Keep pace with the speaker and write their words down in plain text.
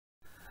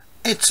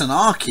It's an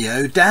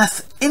Archaeo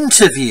Death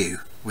interview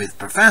with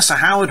Professor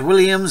Howard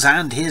Williams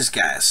and his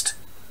guest.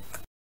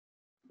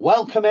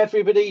 Welcome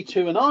everybody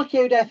to an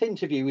Archaeo Death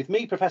interview with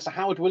me, Professor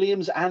Howard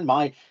Williams, and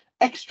my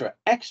extra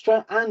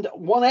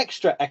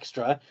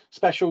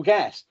special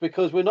guest,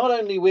 because we're not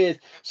only with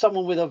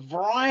someone with a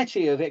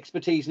variety of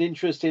expertise and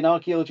interest in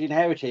archaeology and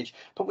heritage,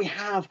 but we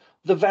have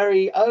the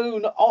very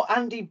own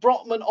Andy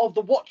Brockman of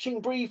the Watching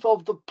Brief,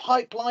 of the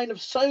Pipeline, of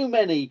so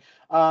many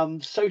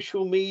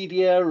social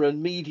media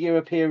and media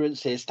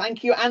appearances.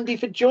 Thank you, Andy,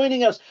 for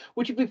joining us.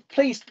 Would you be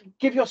pleased to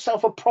give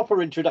yourself a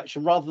proper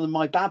introduction rather than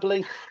my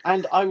babbling,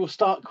 and I will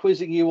start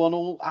quizzing you on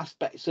all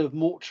aspects of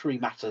mortuary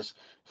matters.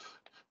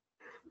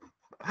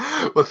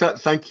 Well,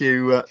 thank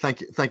you,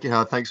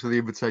 Howard. Thanks for the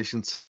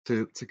invitation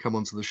to come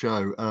onto the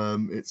show.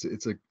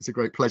 It's a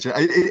great pleasure.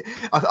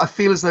 I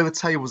feel as though a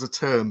table's a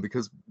term,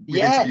 because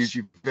we've interviewed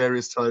you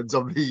various times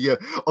on the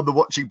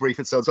Watching Brief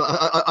and so on. So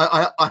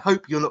I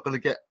hope you're not going to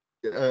get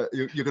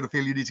you're going to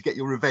feel you need to get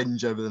your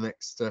revenge over the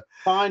next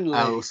finally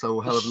hour or so,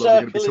 or however long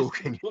we're going to be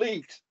talking.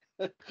 Complete.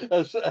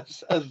 As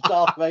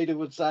Darth Vader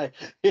would say.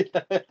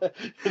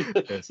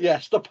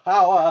 Yes, the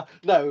power.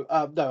 No,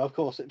 of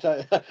course it's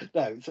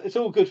it's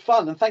all good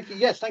fun, and thank you.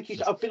 Yes, thank you.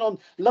 I've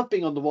love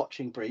being on the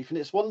Watching Brief, and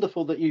it's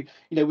wonderful that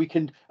we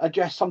can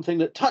address something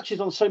that touches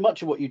on so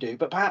much of what you do,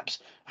 but perhaps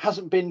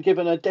hasn't been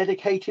given a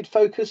dedicated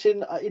focus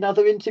in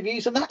other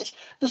interviews. And that's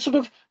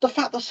the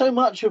fact that so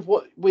much of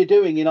what we're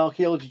doing in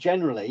archaeology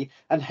generally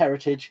and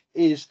heritage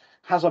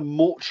has a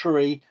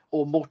mortuary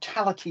or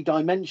mortality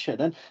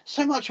dimension, and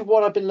so much of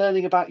what I've been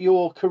learning about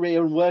your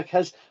career and work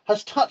has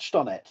touched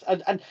on it.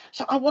 And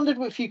so I wondered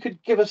if you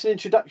could give us an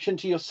introduction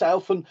to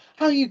yourself and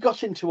how you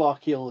got into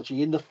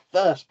archaeology in the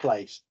first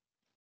place.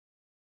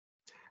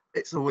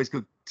 It's always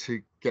good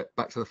to get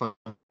back to the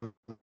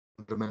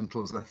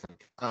fundamentals, I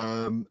think,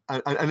 and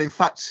in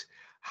fact,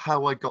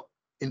 how I got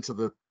into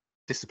the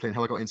discipline,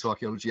 how I got into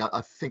archaeology,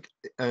 I think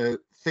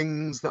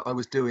things that I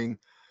was doing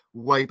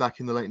way back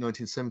in the late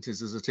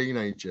 1970s as a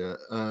teenager,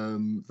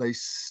 they're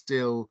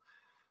still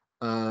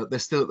at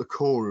the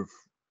core of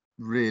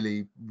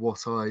really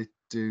what I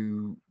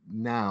do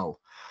now.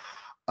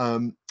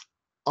 For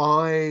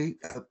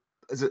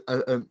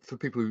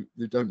people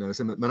who don't know,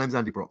 so my name's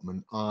Andy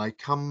Brockman. I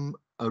come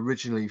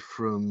originally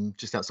from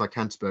just outside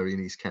Canterbury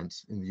in East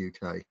Kent in the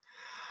UK,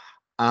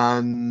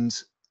 and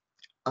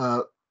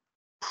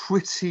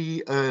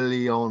pretty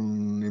early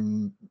on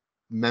in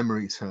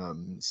memory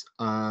terms,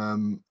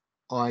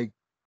 I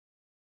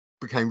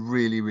became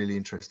really, really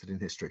interested in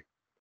history.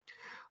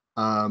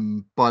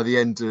 By the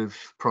end of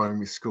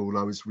primary school,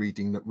 I was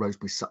reading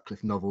Rosemary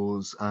Sutcliffe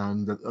novels,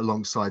 and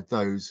alongside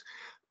those,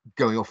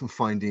 going off and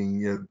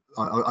finding,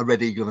 I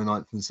read Eagle of the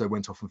Ninth, and so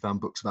went off and found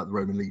books about the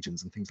Roman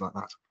legions and things like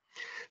that.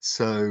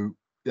 So,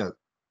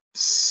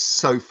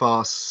 so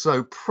far,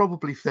 so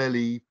probably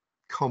fairly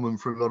common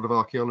for a lot of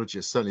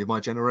archaeologists, certainly of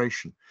my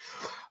generation.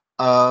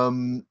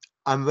 And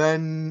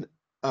then,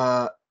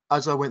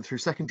 as I went through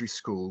secondary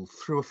school,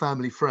 through a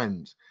family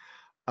friend,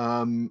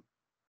 my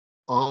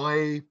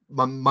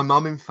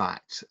mum, in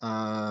fact,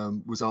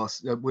 was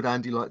asked, would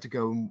Andy like to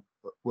go and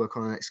work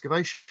on an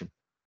excavation?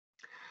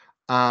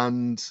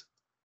 And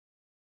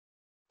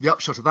the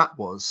upshot of that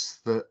was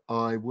that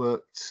I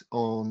worked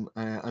on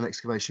an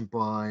excavation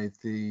by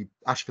the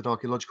Ashford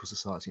Archaeological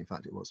Society, in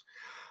fact it was,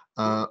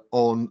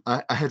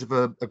 ahead of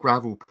a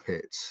gravel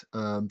pit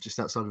just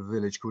outside of a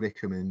village called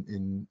Ickham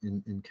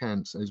in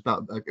Kent. So it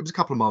was a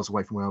couple of miles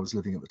away from where I was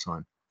living at the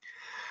time.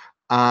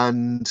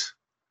 And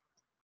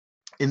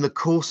in the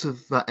course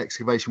of that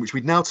excavation, which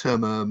we'd now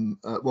term,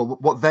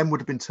 what then would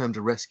have been termed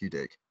a rescue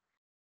dig,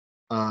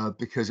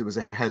 because it was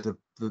ahead of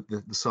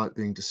the site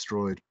being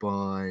destroyed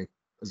by,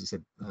 as I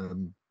said,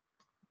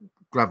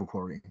 gravel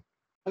quarrying.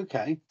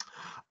 Okay.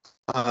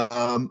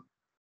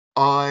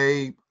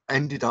 I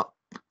ended up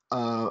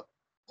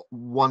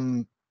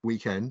one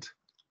weekend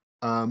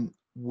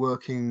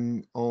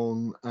working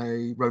on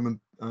a Roman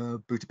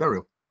booty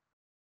burial,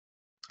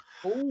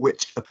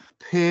 which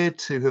appeared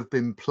to have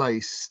been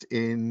placed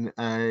in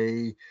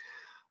a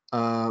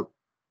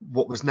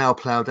what was now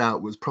ploughed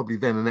out, was probably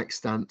then an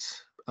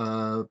extant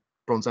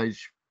Bronze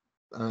Age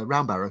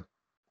round barrow.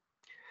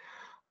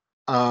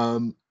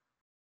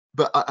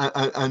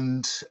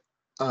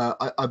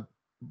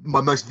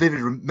 My most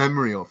vivid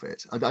memory of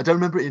it, I don't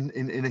remember it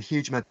in a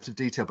huge amount of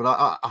detail, but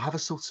I have a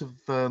sort of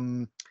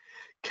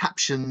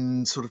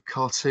caption, sort of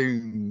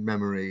cartoon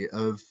memory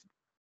of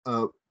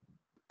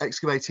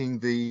excavating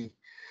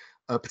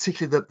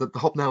particularly the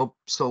hobnail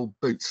sole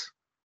boots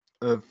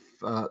of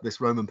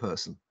this Roman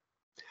person,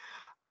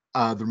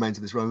 the remains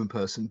of this Roman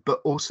person,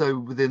 but also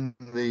within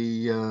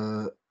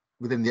the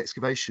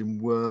excavation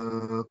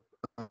were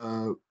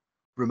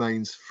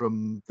remains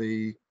from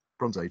the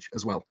Bronze Age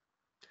as well.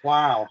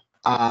 Wow.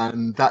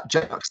 And that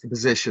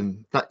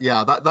juxtaposition, that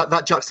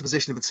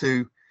juxtaposition of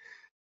the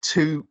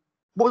two,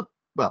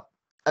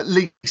 at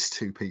least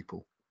two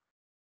people,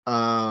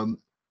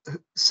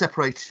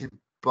 separated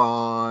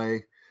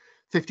by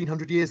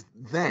 1,500 years,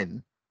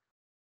 then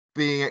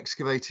being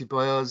excavated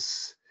by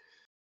us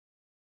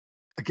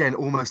again,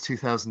 almost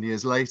 2,000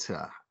 years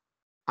later,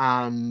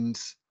 and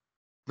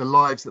the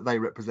lives that they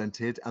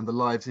represented, and the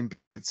lives in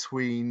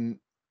between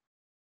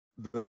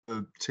the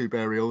two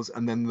burials,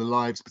 and then the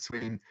lives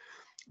between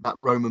that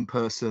Roman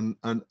person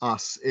and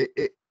us.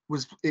 It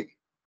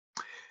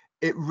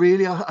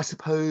really, I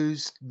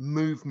suppose,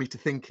 moved me to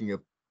thinking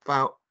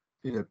about,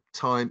 you know,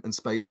 time and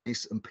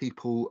space and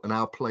people and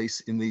our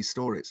place in these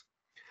stories.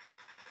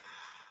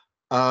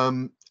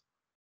 And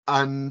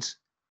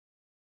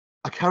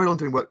I carried on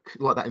doing work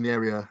like that in the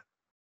area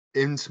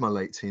into my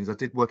late teens. I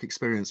did work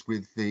experience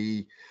with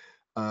the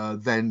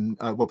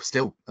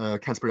still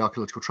Canterbury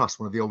Archaeological Trust,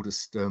 one of the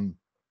oldest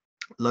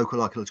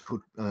local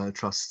archaeological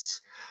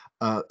trusts,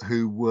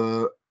 who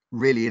were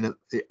really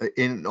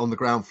in on the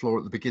ground floor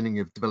at the beginning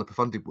of developer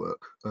funded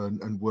work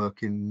and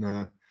work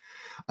in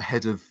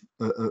ahead of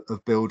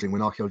building,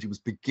 when archaeology was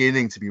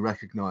beginning to be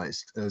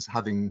recognised as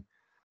having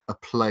a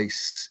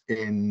place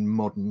in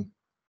modern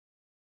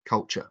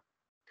culture.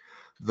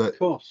 That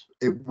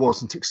it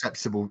wasn't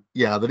acceptable,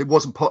 that it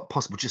wasn't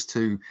possible just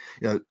to,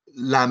 you know,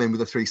 lam in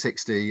with a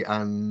 360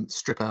 and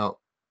strip out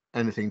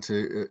anything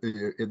to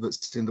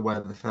that's in the way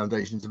of the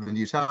foundations of a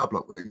new tower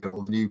block,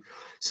 or the new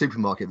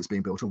supermarket that's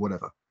being built or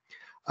whatever.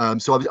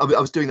 So I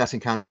was doing that in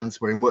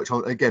Canterbury and worked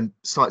on, again,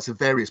 sites of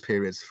various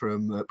periods,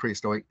 from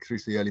prehistoric through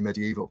to the early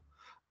medieval,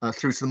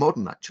 through to the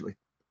modern, actually,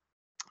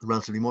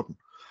 relatively modern.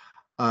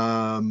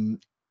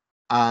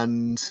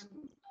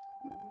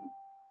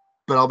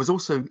 But I was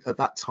also at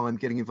that time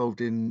getting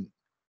involved in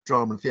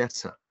drama and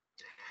theatre.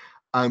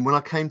 And when I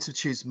came to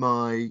choose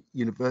my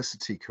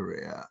university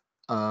career,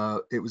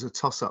 it was a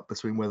toss-up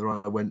between whether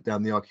I went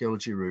down the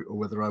archaeology route or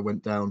whether I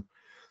went down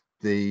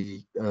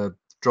the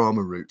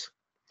drama route.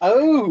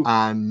 Oh,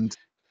 and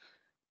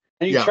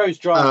you chose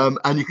drama.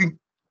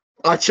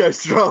 I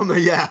chose drama,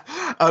 yeah.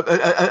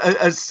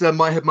 As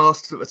my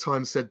headmaster at the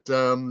time said,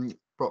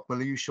 Brockman,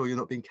 are you sure you're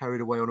not being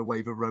carried away on a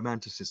wave of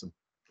romanticism?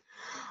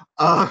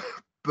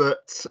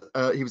 But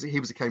he was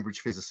a Cambridge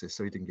physicist,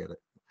 so he didn't get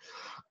it.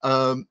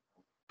 But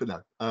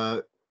no,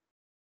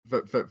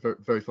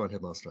 very fine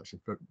headmaster, actually,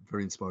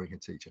 very inspiring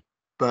head teacher.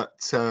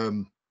 But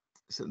certain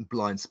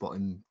blind spot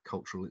in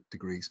cultural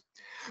degrees.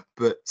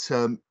 But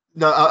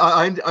no,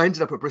 I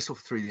ended up at Bristol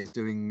for 3 years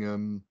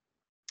doing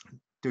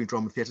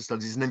drama and theatre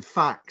studies, and in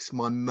fact,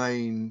 my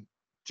main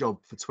job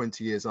for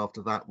 20 years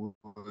after that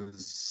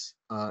was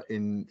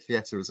in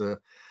theatre as a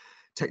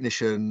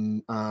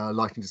technician,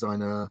 lighting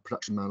designer,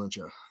 production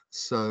manager.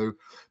 So,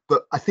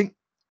 but I think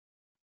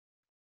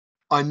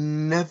I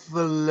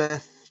never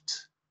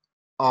left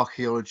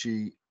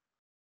archaeology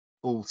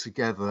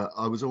altogether.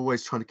 I was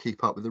always trying to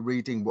keep up with the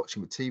reading,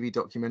 watching the TV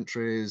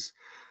documentaries,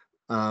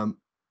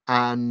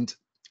 and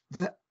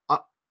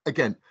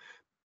again,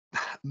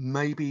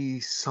 maybe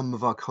some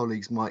of our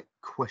colleagues might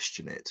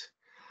question it,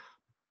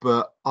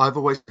 but I've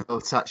always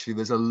felt actually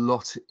there's a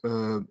lot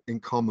in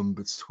common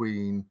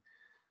between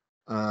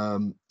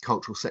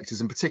cultural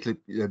sectors, in particular,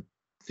 you know,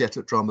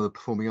 theatre, drama, the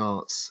performing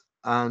arts,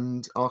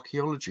 and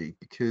archaeology,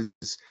 because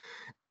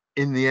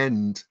in the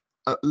end,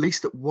 at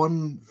least at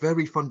one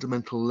very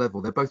fundamental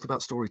level, they're both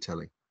about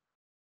storytelling.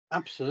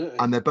 Absolutely.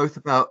 And they're both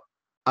about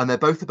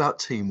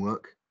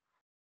teamwork,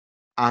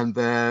 and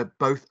they're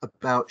both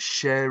about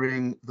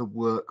sharing the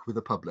work with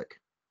the public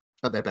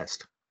at their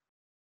best,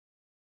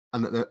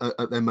 and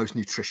at their most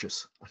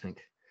nutritious, I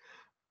think.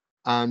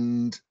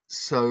 And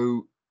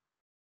so,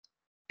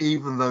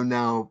 even though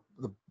now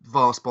the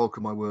vast bulk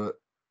of my work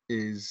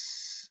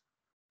is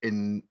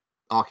in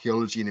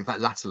archaeology, and in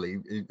fact latterly,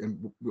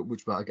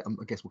 which I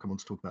guess we'll come on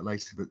to talk about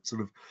later, but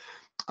sort of,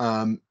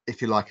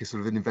 if you like, a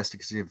sort of an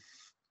investigative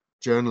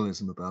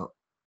journalism about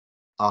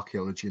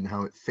archaeology and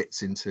how it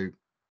fits into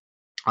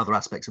other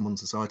aspects of modern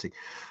society.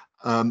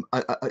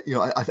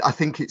 I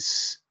think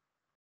it's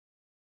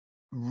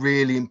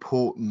really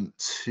important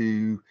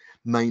to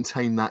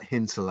maintain that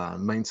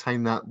hinterland,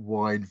 maintain that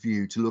wide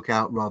view, to look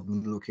out rather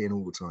than look in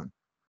all the time.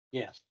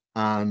 Yes.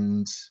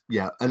 And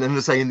then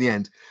as I say, in the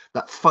end,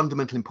 that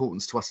fundamental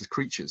importance to us as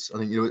creatures, I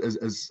think, you know,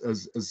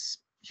 as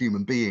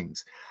human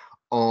beings,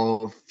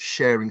 of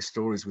sharing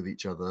stories with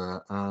each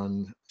other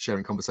and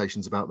sharing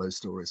conversations about those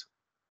stories.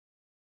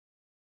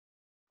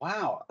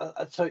 Wow.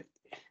 So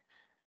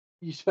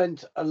you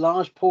spent a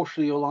large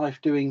portion of your life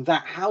doing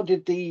that. How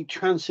did the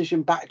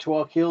transition back to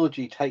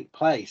archaeology take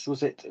place?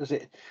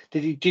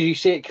 Did you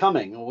see it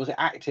coming, or was it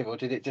active, or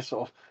did it just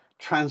sort of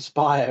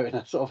transpire in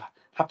a sort of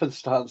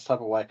happenstance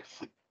type of way?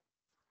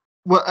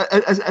 Well,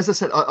 as I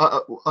said,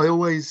 I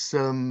always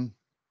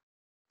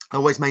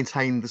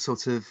maintained the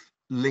sort of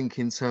link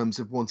in terms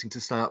of wanting to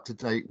stay up to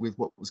date with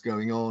what was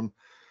going on.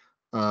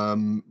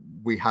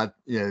 We had,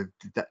 you know,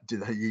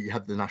 you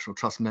had the National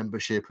Trust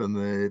membership and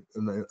the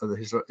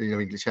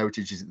English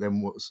Heritage, as it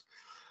then was,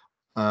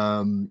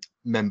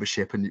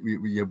 membership, and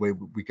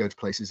we go to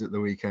places at the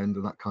weekend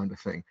and that kind of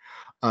thing.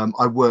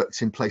 I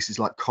worked in places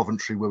like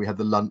Coventry, where we had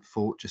the Lunt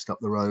Fort just up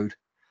the road.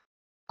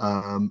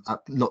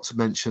 Not to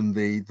mention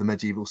the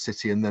medieval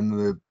city, and then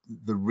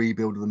the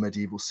rebuild of the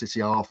medieval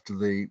city after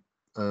the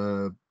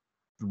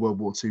World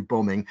War II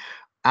bombing,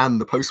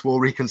 and the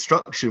post-war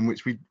reconstruction,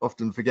 which we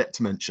often forget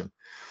to mention.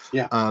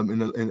 Yeah. And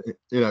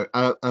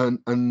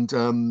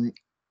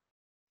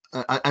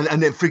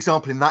then, for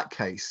example, in that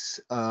case,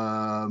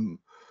 I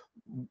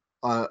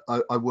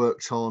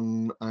worked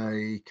on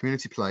a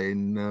community play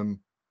in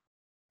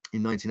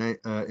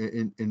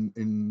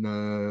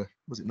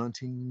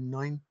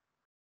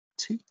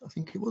 1990, I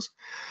think it was,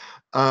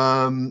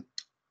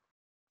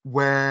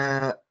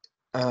 where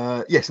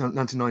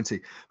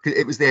 1990, because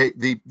it was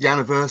the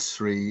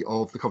anniversary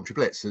of the Coventry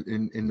Blitz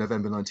in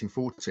November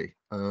 1940.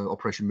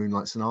 Operation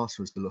Moonlight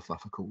Sonata, as the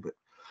Luftwaffe called it,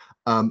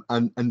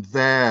 and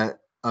there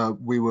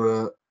we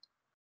were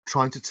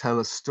trying to tell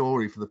a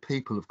story for the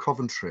people of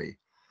Coventry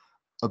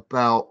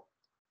about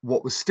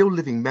what was still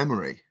living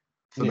memory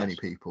for many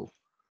people,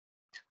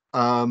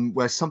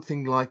 where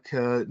something like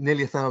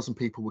nearly 1,000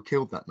 people were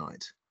killed that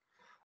night,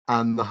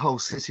 and the whole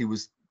city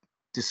was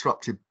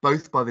disrupted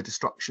both by the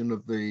destruction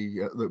of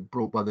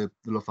brought by the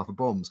Luftwaffe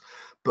bombs,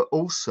 but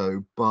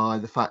also by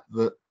the fact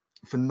that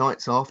for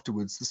nights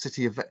afterwards the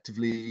city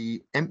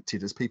effectively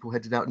emptied as people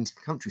headed out into the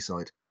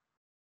countryside,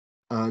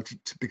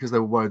 because they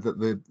were worried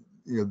that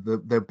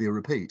there'd be a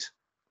repeat.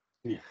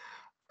 Yeah.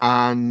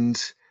 And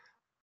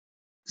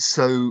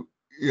so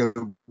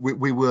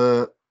we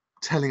were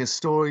telling a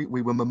story,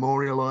 we were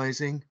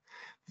memorializing.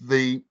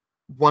 The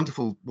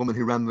wonderful woman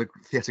who ran the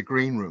theatre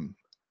green room,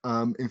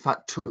 in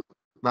fact, took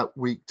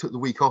the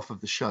week off of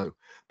the show,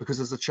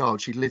 because as a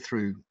child she'd lived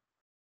through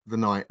the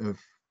night of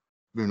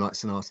Moonlight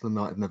Sonata, the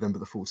night of November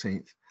the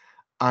 14th,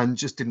 and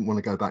just didn't want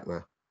to go back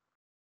there.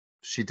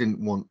 She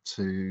didn't want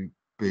to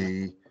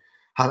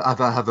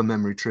have a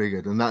memory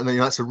triggered, and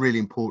that's a really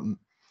important.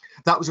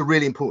 That was a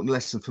really important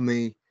lesson for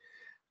me,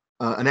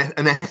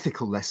 an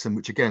ethical lesson,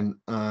 which again,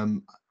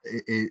 again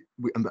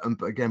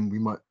we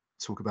might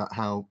talk about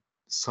how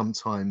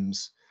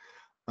sometimes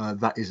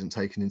that isn't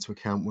taken into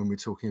account when we're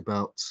talking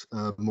about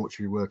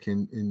mortuary work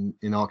in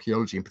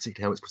archaeology, and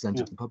particularly how it's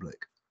presented to the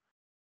public.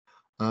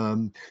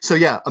 So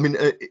yeah, I mean,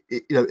 that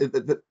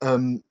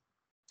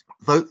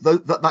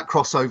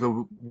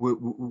crossover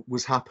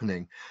was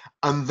happening,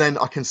 and then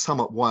I can sum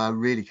up why I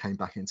really came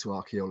back into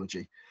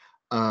archaeology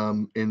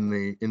in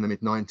the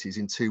mid-90s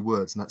in 2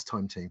 words, and that's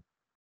time team.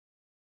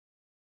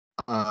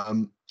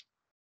 I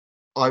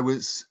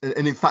was,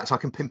 and in fact I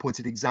can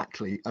pinpoint it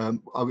exactly.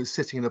 I was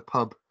sitting in a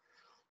pub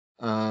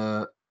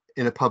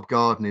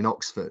garden in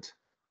Oxford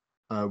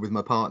with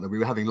my partner. We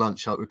were having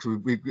lunch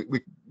because we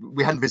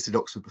hadn't visited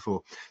Oxford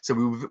before, so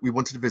we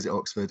wanted to visit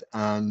Oxford,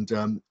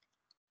 and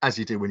as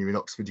you do when you're in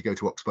Oxford, you go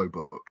to Oxbow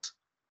Books,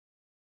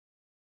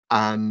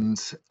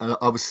 and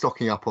I was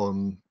stocking up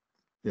on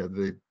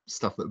the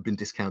stuff that had been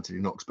discounted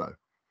in Oxbow,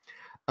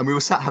 and we were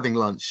sat having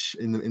lunch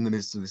in the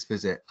midst of this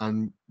visit,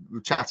 and we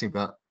were chatting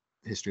about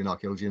history and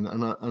archaeology, and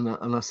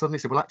I suddenly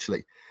said, well,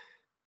 actually,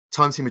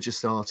 Time Team had just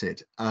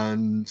started,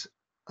 and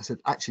I said,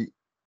 actually,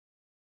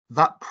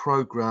 that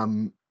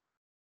program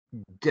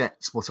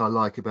gets what I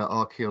like about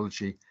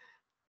archaeology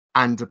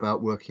and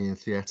about working in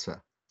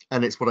theatre.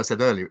 And it's what I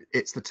said earlier,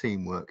 it's the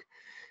teamwork,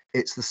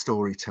 it's the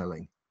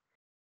storytelling,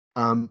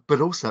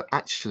 but also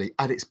actually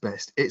at its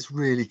best, it's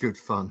really good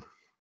fun.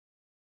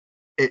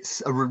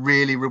 It's a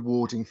really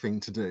rewarding thing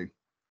to do.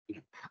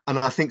 And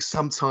I think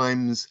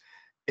sometimes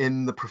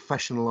in the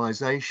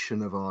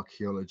professionalization of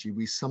archaeology,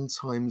 we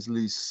sometimes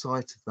lose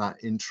sight of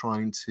that in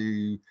trying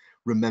to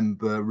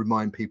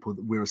remind people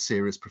that we're a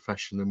serious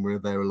profession and we're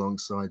there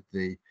alongside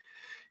the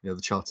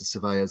chartered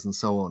surveyors and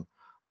so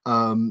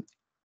on.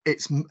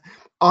 It's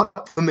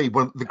for me,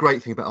 the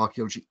great thing about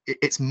archaeology,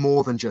 it's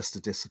more than just a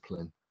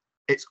discipline.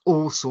 It's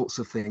all sorts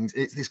of things.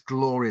 It's this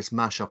glorious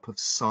mashup of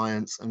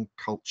science and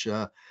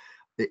culture.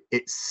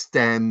 It's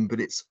STEM, but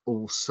it's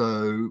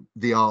also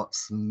the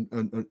arts,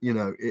 and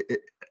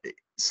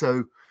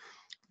so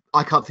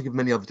I can't think of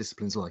many other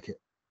disciplines like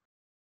it.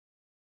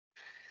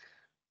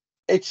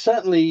 It's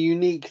certainly a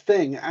unique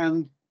thing,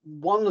 and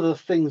one of the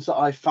things that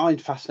I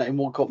find fascinating,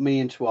 what got me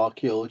into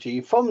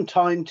archaeology from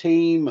Time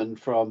Team and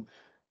from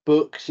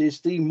books,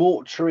 is the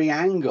mortuary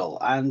angle.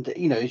 And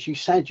as you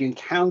said, you're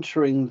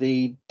encountering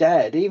the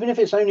dead, even if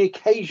it's only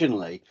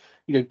occasionally,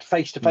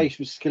 face to face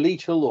with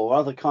skeletal or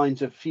other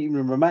kinds of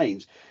human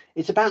remains.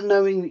 It's about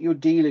knowing that you're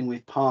dealing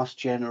with past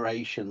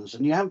generations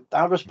and you have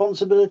our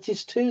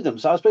responsibilities to them.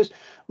 So I suppose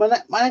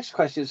my next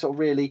question is sort of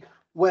really,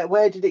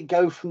 where did it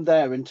go from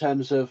there in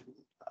terms of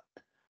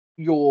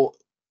your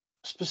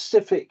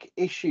specific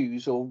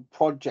issues or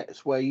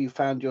projects where you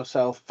found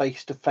yourself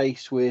face to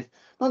face with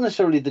not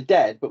necessarily the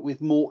dead, but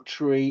with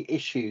mortuary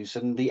issues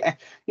and the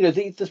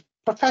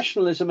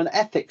professionalism and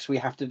ethics we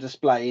have to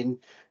display in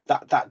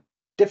that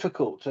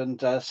difficult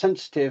and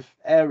sensitive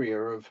area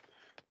of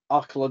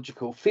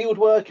archaeological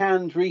fieldwork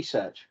and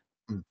research?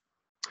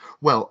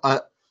 Well,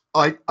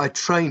 I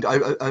trained.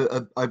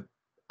 I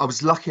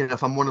was lucky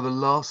enough. I'm one of the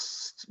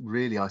last,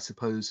 really, I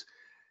suppose,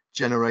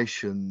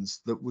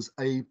 generations that was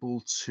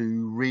able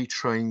to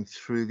retrain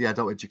through the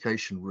adult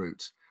education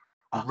route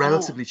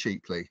relatively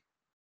cheaply.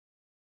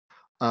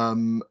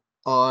 My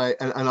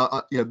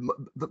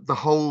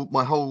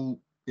whole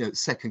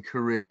second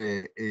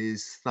career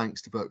is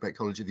thanks to Birkbeck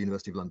College at the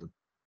University of London.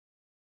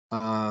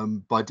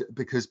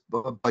 Because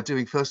by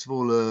doing, first of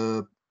all,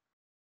 the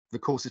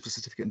courses for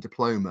certificate and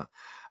diploma,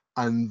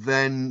 and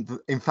then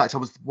in fact I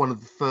was one of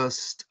the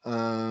first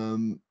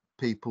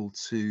people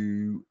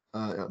to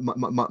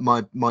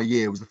my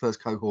year was the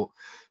first cohort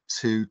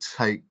to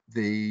take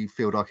the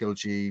field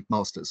archaeology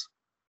masters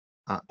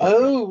at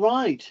Oh,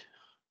 right.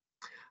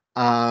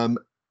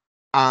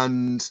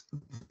 And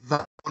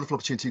that wonderful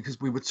opportunity, because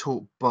we were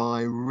taught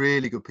by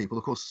really good people.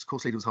 Of course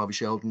leader was Harvey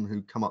Sheldon,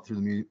 who come up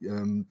through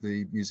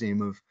the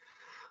Museum of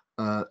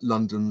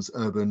London's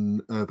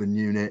urban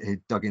unit. He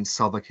dug in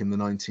Southwark in the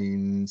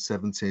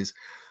 1970s,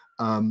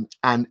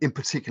 and in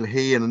particular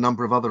he and a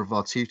number of other of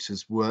our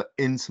tutors were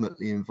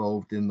intimately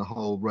involved in the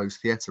whole Rose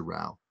Theatre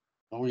row.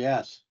 Oh,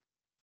 yes.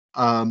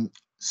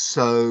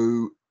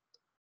 So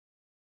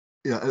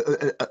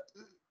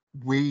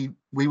we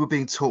were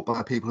being taught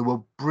by people who were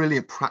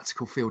brilliant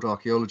practical field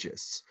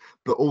archaeologists,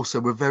 but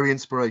also were very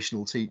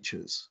inspirational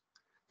teachers.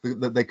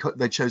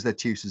 They chose their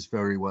tutors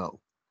very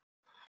well.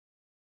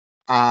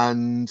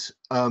 And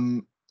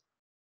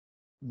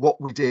what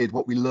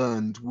we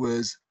learned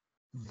was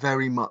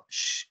very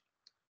much,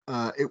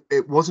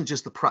 it wasn't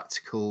just the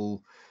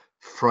practical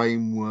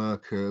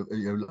framework of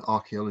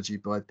archaeology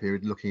by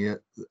period, looking at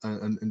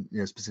and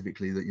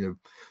specifically that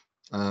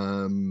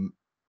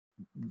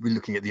we're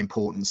looking at the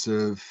importance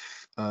of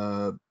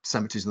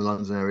cemeteries in the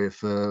London area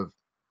for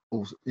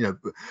also,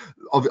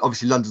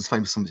 obviously London's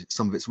famous for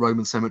some of its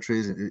Roman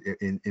cemeteries.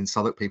 In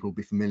Southwark, people will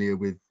be familiar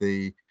with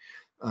the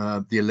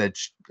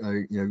alleged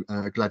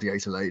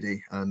gladiator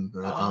lady and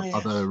yes.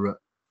 other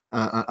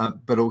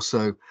but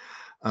also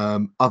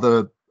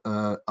other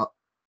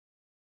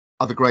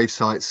grave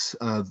sites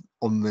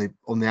on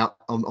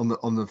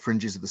the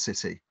fringes of the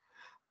city,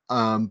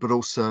 but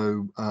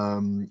also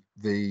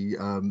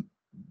the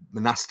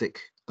monastic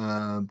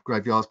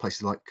graveyards,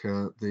 places like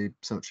the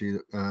cemetery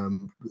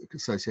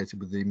associated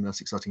with the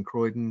monastic site in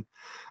Croydon,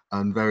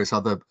 and various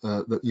other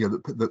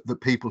that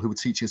people who were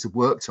teaching us have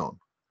worked on.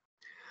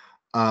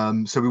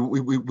 So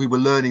we were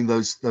learning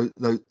those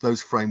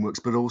frameworks,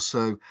 but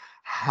also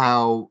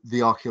how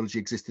the archaeology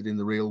existed in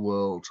the real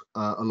world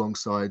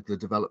alongside the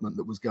development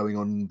that was going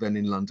on then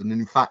in London.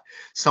 And in fact,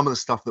 some of the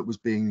stuff that was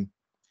being,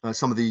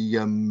 some of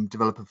the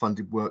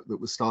developer-funded work that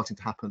was starting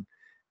to happen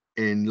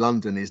in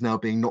London is now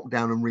being knocked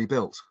down and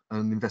rebuilt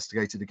and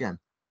investigated again.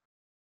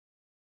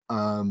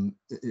 30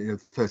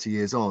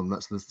 years on,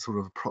 that's the sort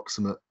of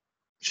approximate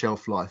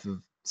shelf life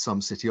of some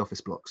city office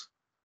blocks.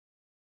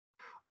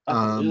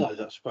 I didn't realise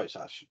that's quite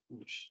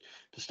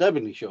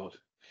disturbingly short.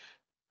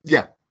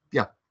 Yeah.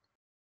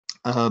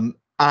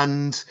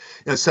 And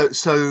so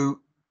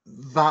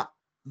that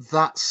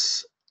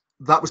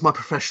was my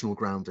professional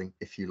grounding,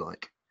 if you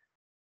like.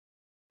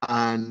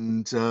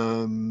 And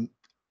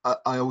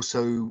I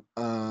also,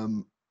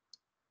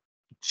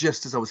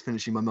 just as I was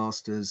finishing my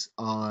masters,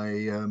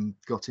 I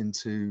got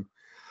into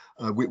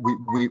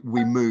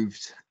we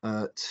moved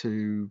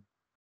to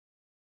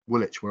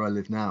Woolwich, where I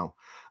live now,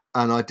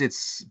 and I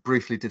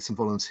briefly did some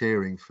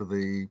volunteering for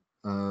the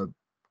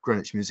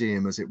Greenwich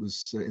Museum as it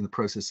was in the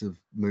process of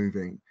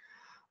moving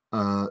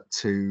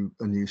to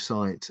a new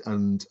site,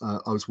 and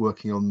I was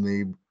working on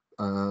the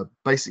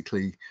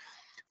basically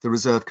the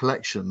reserve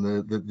collection,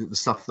 the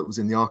stuff that was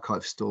in the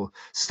archive store,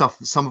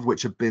 some of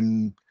which it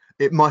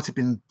might have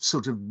been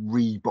sort of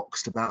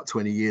reboxed about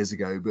 20 years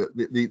ago, but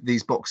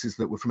these boxes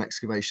that were from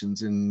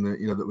excavations in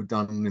that were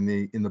done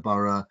in the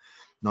borough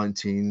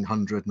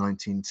 1900,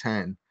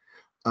 1910,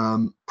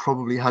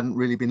 probably hadn't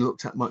really been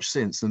looked at much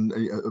since, and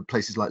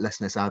places like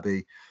Lesness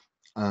Abbey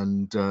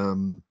and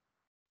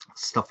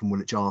stuff from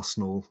Woolwich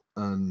Arsenal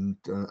and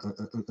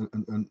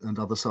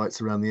other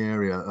sites around the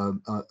area,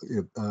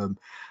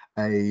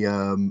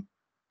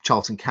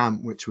 Charlton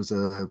Camp, which was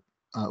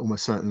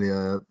almost certainly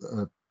a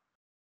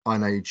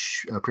Iron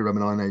Age,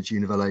 pre-Roman Iron Age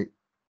univalate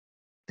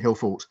hill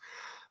fort,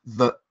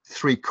 that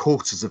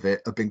 3/4 of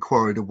it have been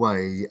quarried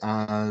away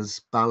as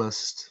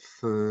ballast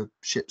for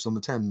ships on the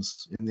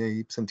Thames in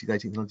the 17th,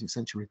 18th, 19th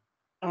century.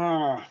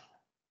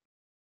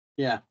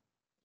 Yeah.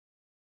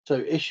 So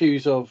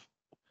issues of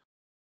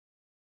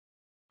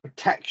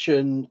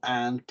protection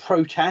and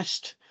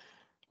protest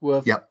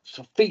were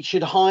sort of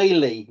featured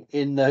highly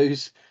in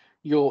those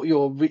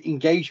your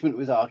engagement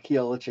with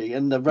archaeology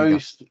and the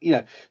Rose,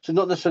 so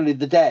not necessarily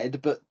the dead,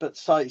 but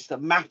sites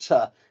that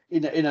matter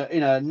in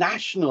a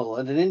national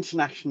and an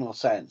international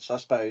sense, I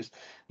suppose,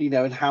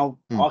 and how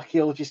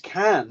archaeologists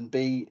can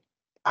be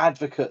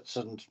advocates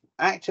and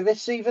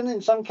activists even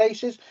in some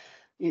cases.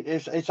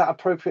 Is that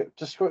appropriate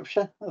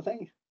description, I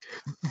think?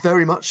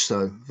 Very much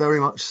so.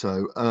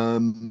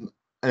 And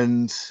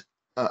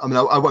I mean,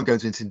 I won't go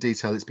into it in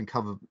detail. It's been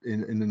covered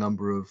in a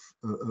number of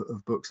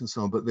books and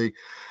so on. But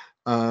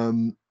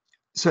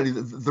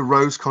certainly the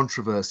Rose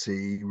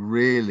controversy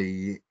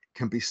really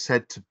can be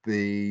said to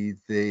be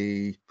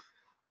the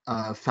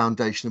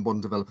foundation of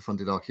modern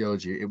developer-funded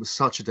archaeology. It was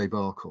such a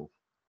debacle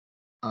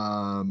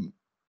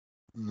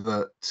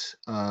that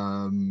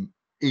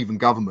even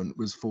government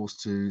was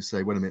forced to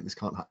say, wait a minute, this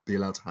can't be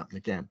allowed to happen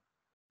again.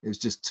 It was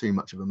just too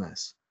much of a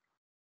mess.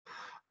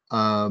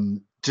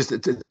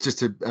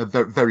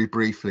 Very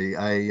briefly,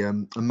 a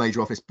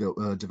major office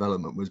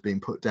development was being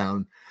put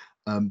down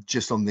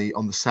just on the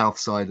south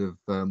side of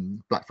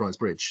Blackfriars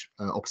Bridge,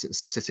 opposite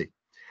the city,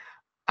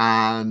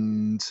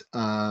 and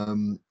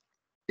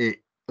it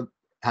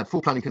had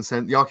full planning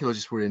consent. The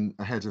archaeologists were in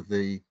ahead of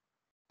the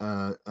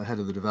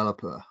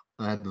developer,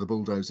 ahead of the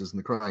bulldozers and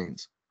the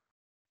cranes,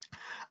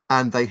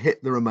 and they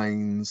hit the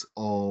remains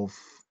of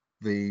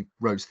the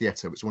Rhodes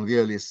Theatre, which was one of the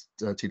earliest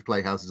Tudor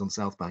playhouses on the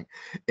South Bank.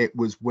 It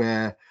was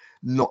where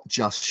not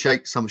just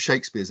some of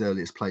Shakespeare's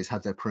earliest plays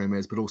had their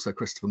premieres, but also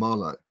Christopher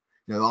Marlowe.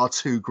 You know, our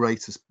two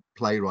greatest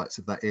playwrights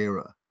of that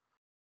era.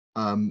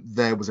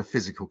 There was a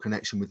physical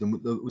connection with them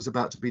that was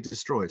about to be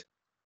destroyed.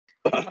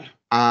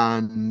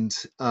 And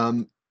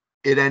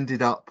it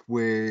ended up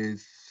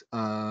with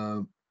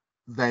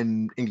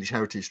then English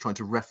Heritage trying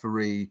to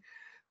referee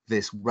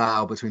this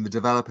row between the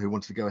developer who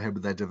wanted to go ahead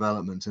with their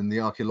development and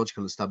the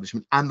archaeological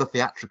establishment and the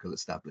theatrical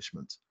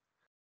establishment.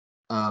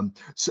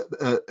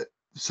 So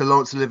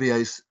Laurence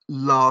Olivier's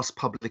last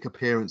public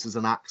appearance as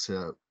an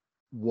actor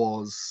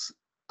was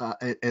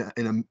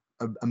in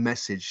a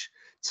message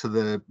to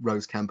the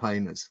Rose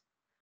campaigners.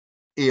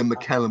 Ian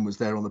McKellen was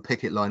there on the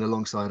picket line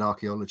alongside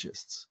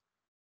archaeologists.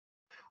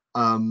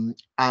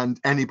 And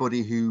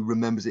anybody who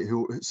remembers it,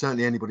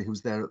 certainly anybody who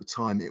was there at the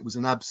time, it was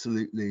an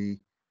absolutely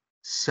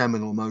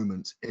seminal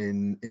moment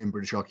in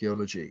British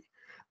archaeology.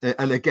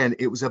 And again,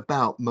 it was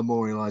about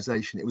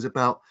memorialization. It was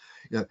about,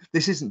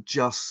 this isn't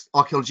just,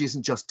 archaeology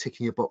isn't just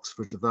ticking a box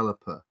for a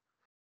developer.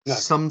 No.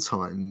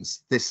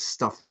 Sometimes this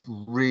stuff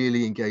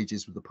really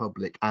engages with the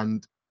public,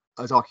 and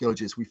as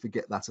archaeologists, we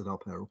forget that at our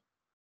peril,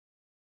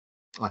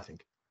 I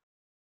think.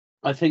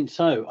 I think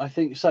so.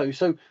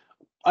 So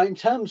in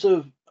terms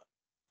of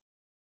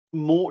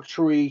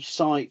mortuary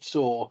sites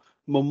or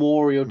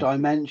memorial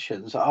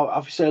dimensions,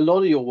 obviously a lot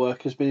of your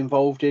work has been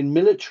involved in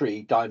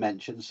military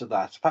dimensions of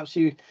that. Perhaps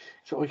you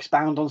sort of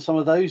expound on some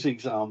of those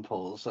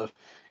examples of,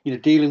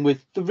 dealing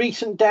with the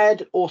recent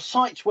dead or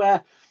sites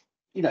where,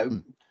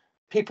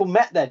 people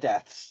met their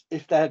deaths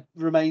if their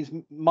remains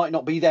might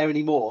not be there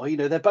anymore.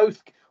 They're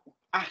both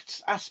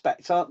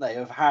aspects, aren't they,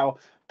 of how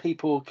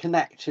people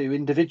connect to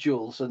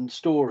individuals and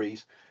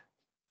stories.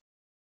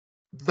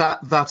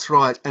 That's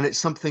right, and it's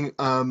something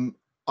I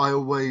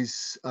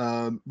always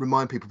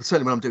remind people,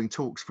 certainly when I'm doing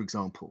talks, for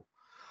example,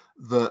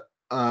 that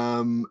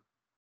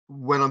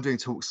when I'm doing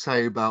talks,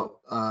 say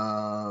about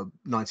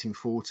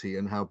 1940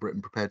 and how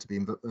Britain prepared to be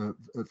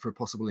for a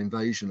possible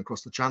invasion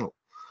across the Channel,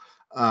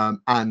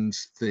 and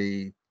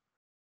the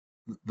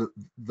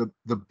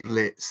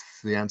Blitz,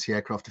 the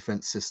anti-aircraft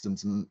defense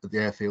systems, and the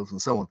airfields,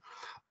 and so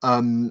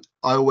on,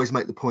 I always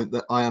make the point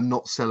that I am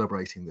not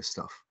celebrating this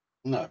stuff.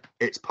 No,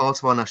 it's part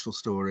of our national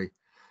story,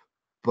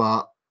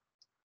 but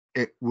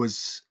it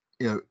was,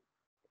 it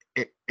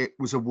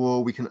was a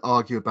war. We can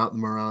argue about the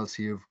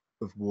morality of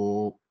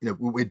war.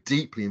 We're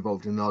deeply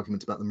involved in an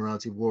argument about the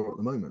morality of war at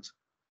the moment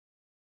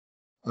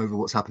over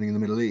what's happening in the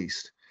Middle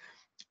East,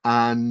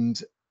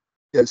 and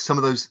some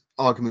of those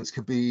arguments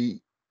could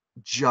be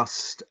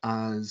just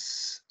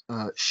as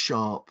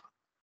sharp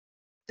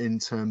in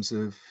terms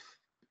of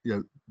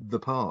the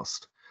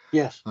past.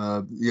 Yes.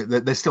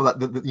 There's still that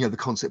the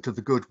concept of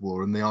the good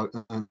war, and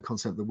the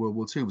concept that World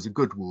War II was a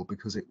good war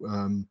because it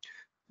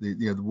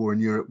the war in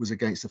Europe was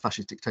against the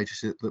fascist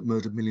dictatorship that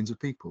murdered millions of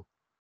people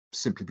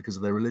simply because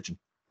of their religion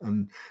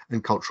and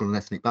cultural and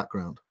ethnic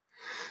background.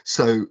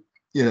 So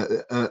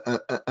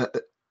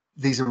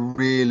these are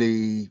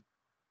really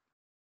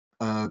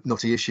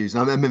knotty issues.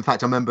 And in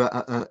fact, I remember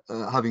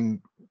having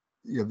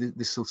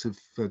this sort of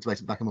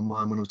debate back in my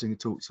mind when I was doing a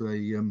talk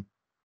to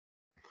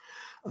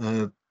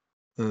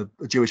a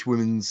Jewish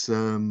women's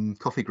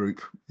coffee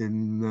group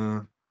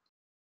in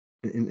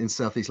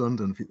southeast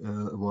London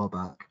a while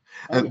back.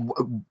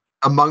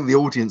 Among the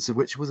audience of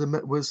which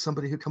was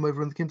somebody who come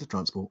over in the Kinder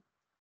transport.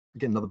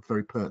 Again, another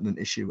very pertinent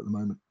issue at the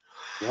moment.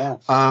 Yeah.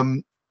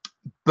 No,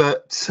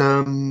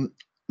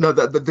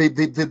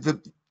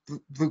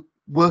 the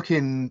work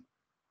in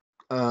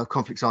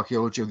conflicts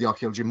archaeology, or the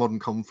archaeology of modern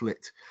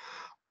conflict,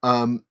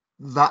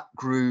 that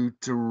grew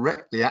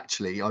directly,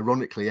 actually,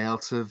 ironically,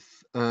 out of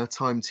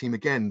Time Team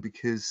Again,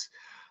 because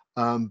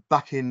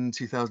back in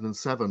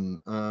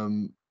 2007,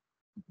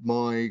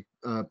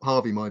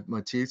 Harvey,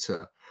 my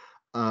tutor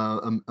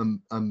and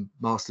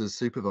master's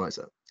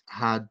supervisor,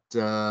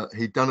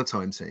 he'd done a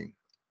Time Team,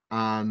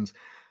 and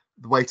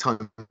the way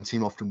Time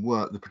Team often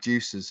worked, the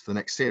producers for the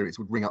next series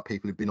would ring up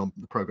people who'd been on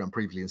the program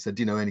previously and said,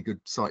 "Do you know any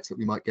good sites that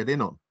we might get in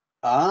on?"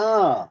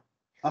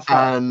 That's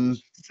right.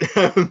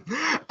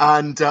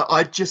 And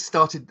I just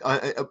started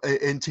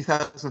in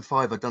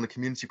 2005. I'd done a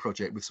community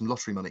project with some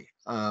lottery money,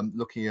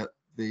 looking at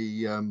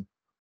a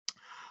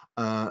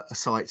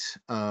site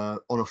on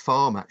a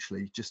farm,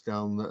 actually, just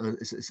down.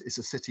 It's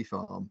a city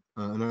farm,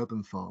 an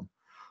urban farm,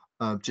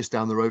 just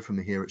down the road from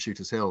me here at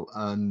Shooters Hill,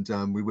 and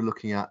we were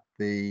looking at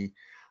a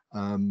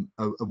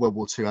World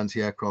War II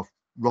anti-aircraft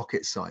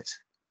rocket site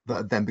that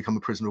had then become a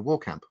prisoner of war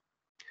camp.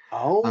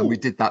 Oh, and we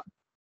did that.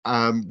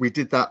 We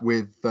did that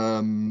with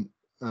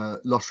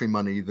lottery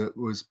money that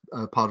was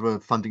part of a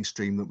funding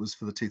stream that was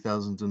for the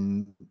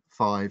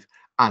 2005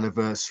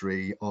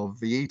 anniversary of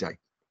the E-Day.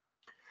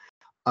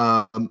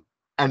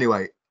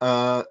 Anyway,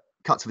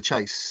 cut to the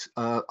chase.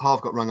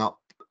 Harv got rung up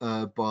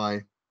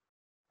by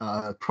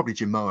probably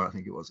Jim Mower, I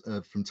think it was,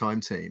 from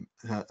Time Team,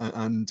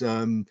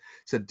 and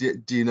said,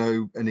 "Do you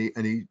know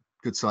any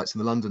good sites in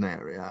the London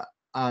area?"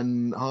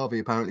 And Harvey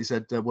apparently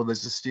said, "Well,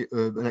 there's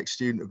an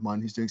ex-student of mine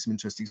who's doing some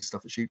interesting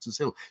stuff at Shooters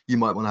Hill. You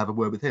might want to have a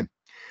word with him."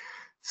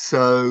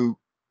 So,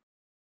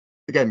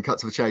 again, cut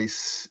to the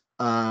chase.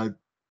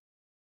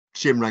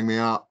 Jim rang me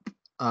up.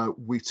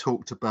 We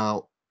talked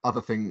about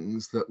other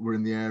things that were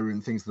in the area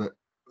and things that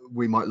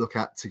we might look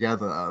at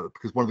together.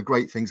 Because one of the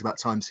great things about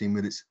Time Team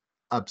with its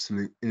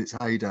absolute in its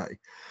heyday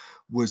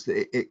was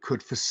that it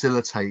could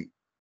facilitate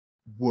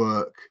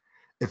work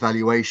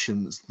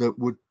evaluations that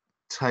would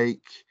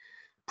take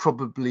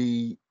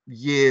probably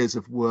years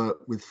of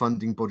work with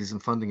funding bodies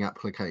and funding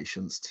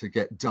applications to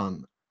get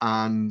done.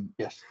 And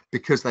yes,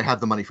 because they had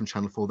the money from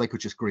Channel 4, they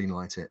could just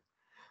greenlight it.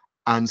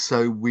 And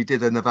so we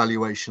did an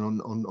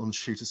evaluation on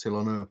Shooters Hill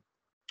on a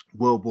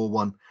World War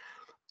One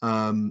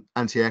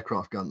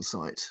anti-aircraft gun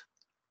site.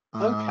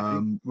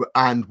 And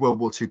World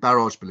War II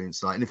barrage balloon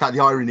site. And in fact,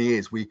 the irony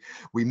is we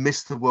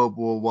missed the World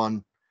War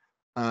One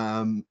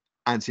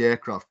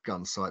anti-aircraft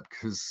gun site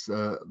because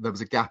there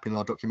was a gap in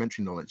our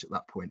documentary knowledge at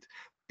that point.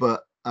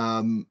 But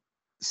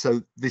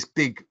so this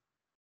big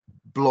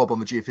blob on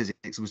the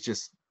geophysics was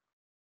just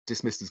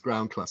dismissed as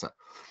ground clutter.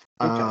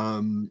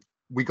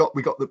 We got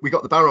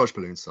the barrage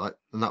balloon site,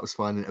 and that was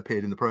fine, and it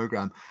appeared in the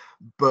program.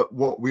 But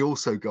what we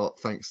also got,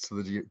 thanks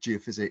to the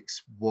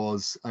geophysics,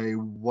 was a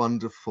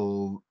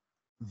wonderful,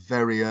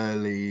 very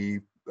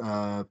early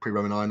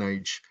pre-Roman Iron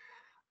Age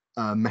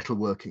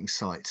metalworking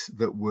site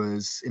that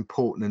was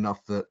important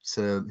enough that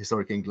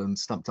Historic England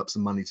stumped up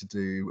some money to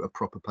do a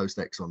proper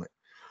post-X on it,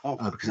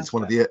 because it's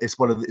one of the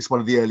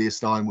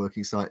earliest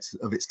ironworking sites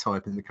of its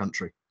type in the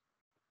country.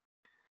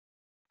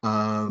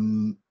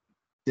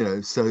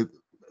 So,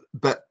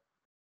 but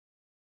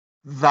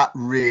that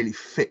really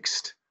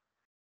fixed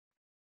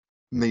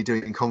me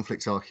doing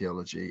conflict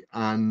archaeology,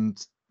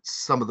 and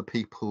some of the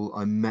people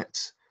I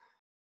met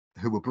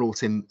who were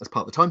brought in as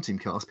part of the Time Team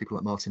cast, people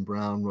like Martin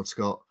Brown, Rod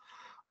Scott,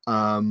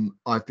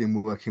 I've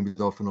been working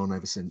with off and on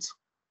ever since.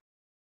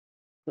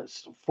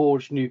 Let's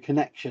forge new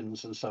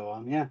connections and so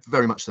on. Yeah,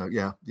 very much so.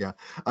 Yeah.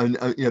 And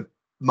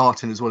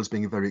Martin, as well as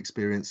being a very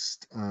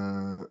experienced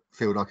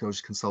field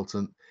archaeologist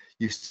consultant,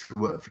 used to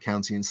work for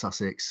County in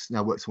Sussex,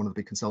 now works for one of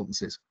the big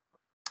consultancies.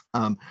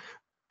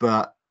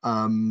 But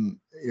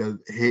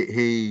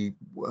he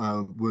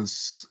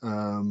was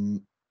co-heading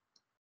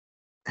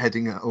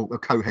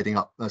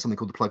up something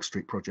called the Plug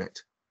Street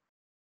Project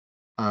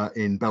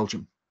in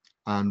Belgium.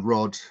 And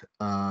Rod,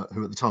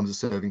 who at the time was a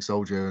serving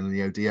soldier and an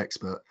EOD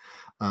expert,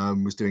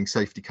 was doing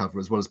safety cover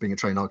as well as being a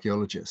trained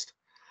archaeologist.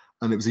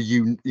 And it was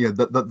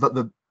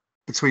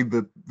between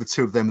the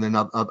two of them and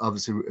then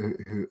others who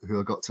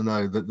I got to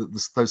know,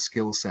 those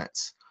skill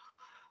sets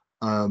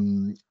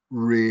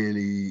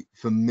really,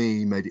 for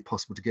me, made it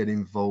possible to get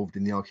involved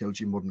in the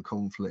archaeology of modern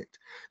conflict,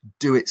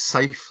 do it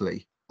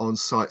safely on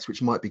sites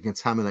which might be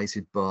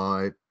contaminated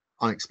by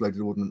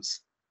unexploded ordnance,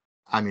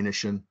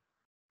 ammunition,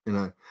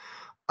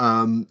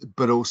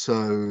 but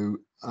also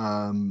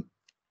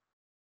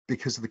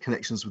because of the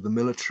connections with the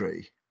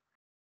military.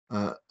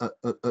 At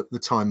the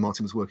time,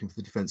 Martin was working for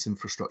the Defence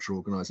Infrastructure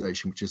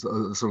Organisation, which is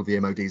sort of the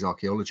MOD's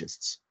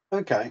archaeologists,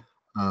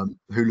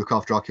 who look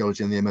after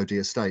archaeology in the MOD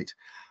estate.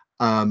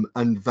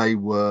 And they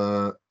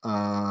were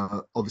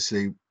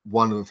obviously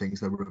one of the things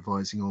they were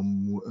advising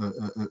on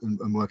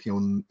and working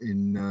on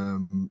in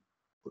the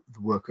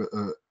work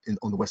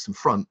on the Western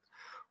Front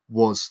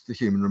was the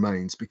human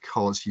remains,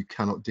 because you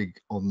cannot dig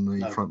on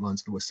the front lines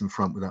of the Western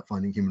Front without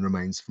finding human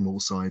remains from all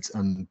sides,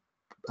 and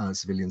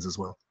civilians as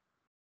well.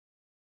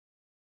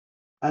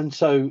 And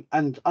so,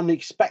 and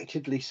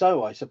unexpectedly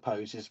so, I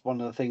suppose, is one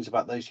of the things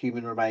about those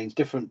human remains,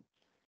 different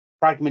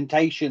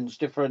fragmentations,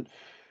 different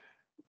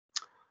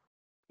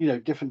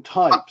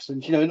types,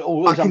 and and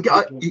always.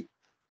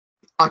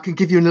 I can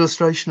give you an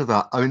illustration of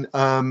that. I mean,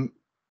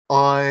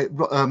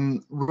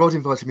 Rod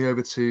invited me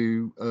over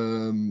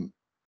to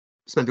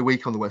spend a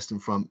week on the Western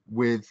Front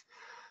with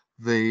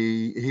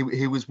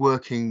he was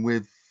working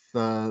with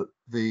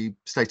the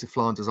State of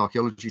Flanders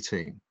archaeology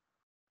team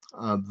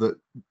that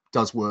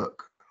does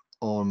work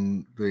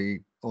on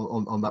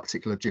that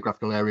particular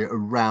geographical area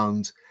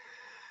around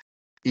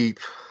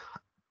Ypres,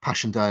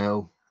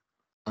 Passchendaele,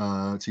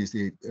 to use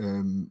the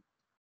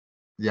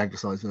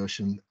anglicised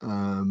version,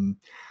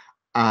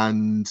 and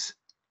and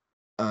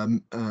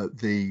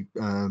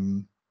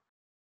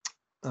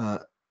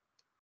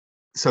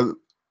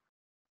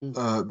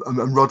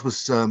Rod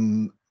was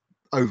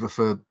over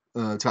to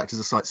act as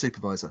a site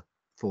supervisor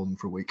for them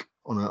for a week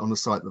on a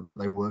site that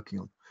they were working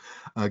on.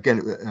 Again,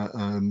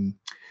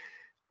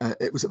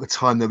 it was at the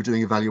time they were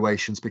doing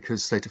evaluations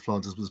because State of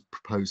Flanders was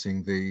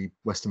proposing the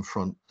Western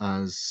Front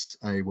as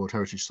a World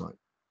Heritage Site.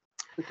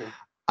 Okay.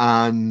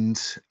 And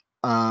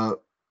the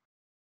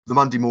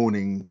Monday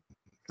morning,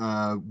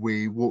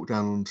 we walked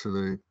down onto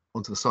the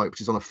site,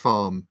 which is on a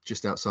farm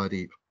just outside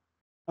Ypres.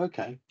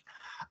 Okay.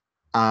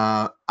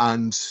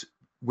 And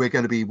we're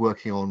going to be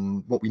working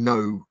on what we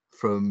know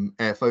from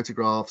air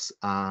photographs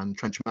and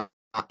trench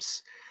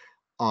maps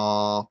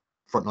are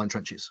frontline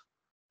trenches.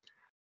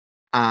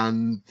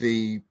 And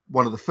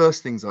one of the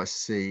first things I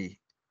see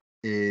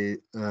is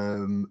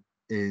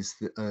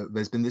that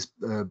there's been this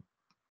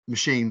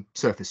machine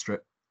surface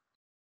strip,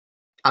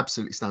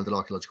 absolutely standard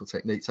archaeological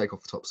technique, take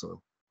off the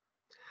topsoil.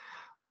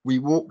 We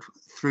walked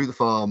through the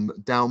farm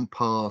down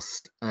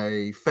past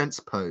a fence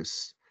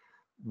post,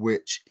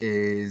 which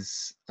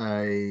is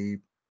a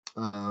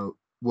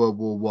World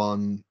War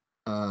One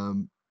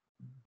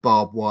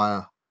barbed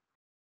wire,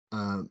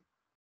 one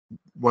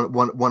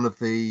of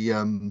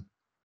the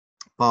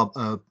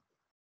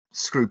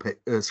screw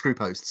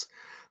posts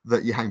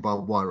that you hang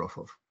barbed wire off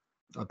of.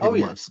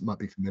 People might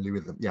be familiar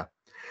with them. Yeah,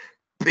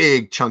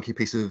 big chunky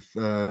piece of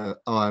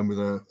iron with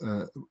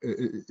a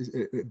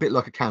bit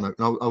like a can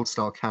opener, an old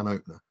style can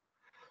opener,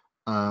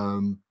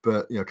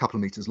 but a couple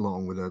of meters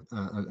long with a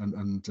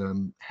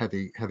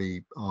heavy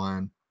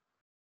iron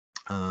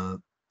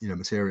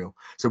material.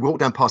 So we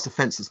walked down past a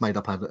fence that's made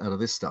up out of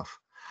this stuff.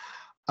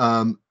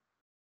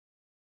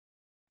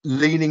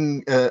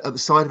 Leaning at the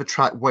side of a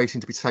track,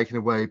 waiting to be taken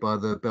away by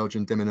the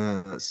Belgian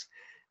démineurs,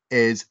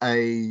 is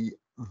a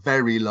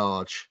very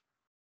large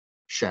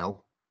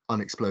shell,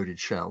 unexploded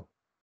shell,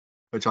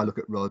 which I look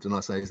at Rod and I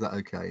say, "Is that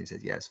okay?" He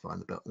says, "Yes,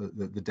 fine.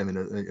 The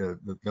démineur,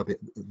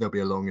 they'll be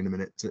along in a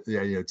minute to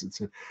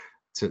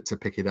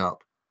pick it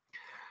up."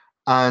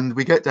 And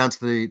we get down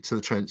to the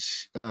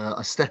trench.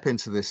 I step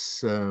into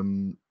this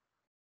into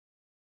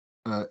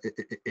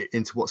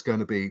what's going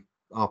to be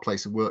our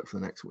place of work for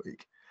the next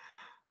week.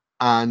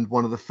 And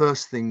one of the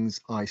first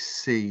things I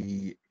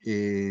see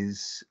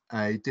is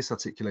a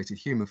disarticulated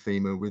human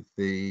femur with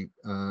the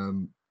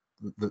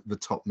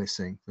top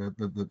missing,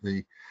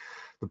 the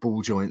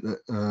ball joint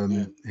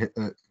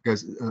that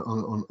goes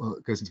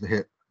into the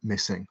hip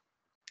missing.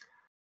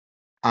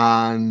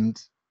 And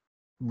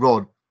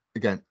Rod,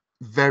 again,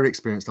 very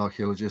experienced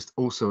archaeologist,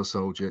 also a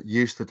soldier,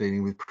 used to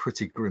dealing with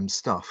pretty grim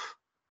stuff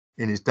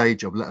in his day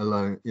job, let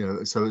alone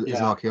as an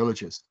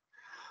archaeologist.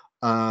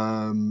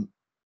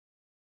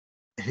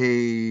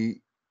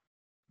 He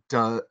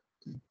does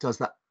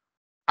that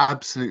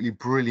absolutely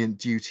brilliant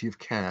duty of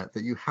care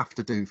that you have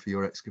to do for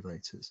your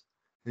excavators.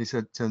 And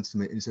he turns to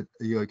me and he said,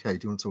 "Are you okay?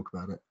 Do you want to talk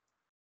about it?"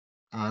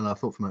 And I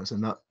thought for a minute, I said,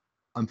 "No,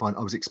 I'm fine.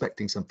 I was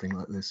expecting something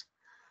like this.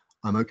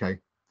 I'm okay.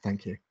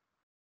 Thank you."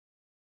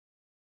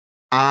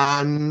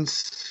 And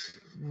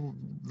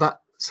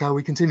that's how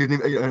we continued.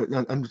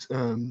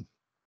 And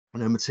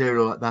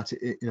material like that,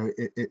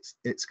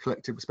 it's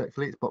collected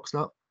respectfully. It's boxed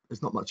up.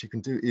 There's not much you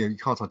can do. You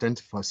can't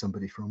identify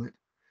somebody from it.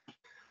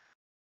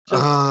 So,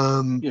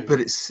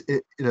 but it's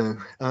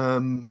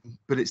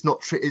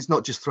not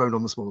just thrown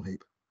on the small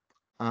heap.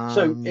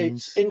 So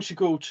it's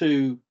integral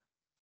to,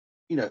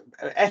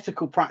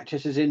 ethical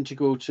practice is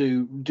integral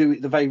to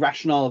the very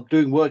rationale of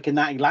doing work in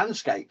that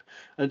landscape.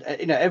 And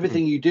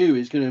everything you do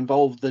is going to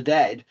involve the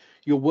dead.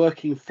 You're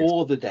working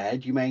for the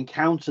dead. You may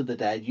encounter the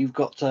dead. You've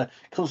got to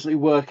constantly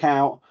work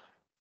out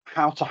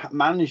how to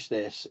manage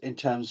this in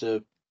terms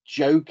of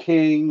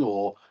joking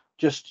or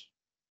just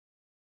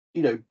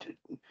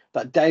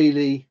that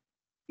daily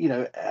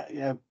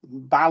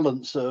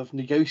balance of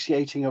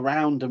negotiating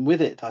around and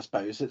with it. I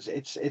suppose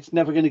it's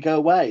never going to go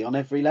away on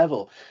every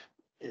level.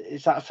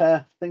 Is that a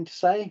fair thing to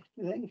say,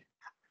 you think?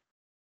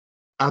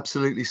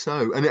 Absolutely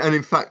so. And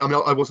in fact, I mean,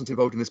 I wasn't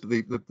involved in this, but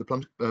the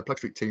Plug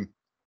Street team,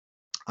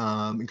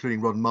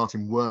 including Rod and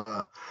Martin,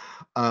 were.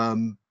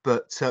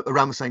 But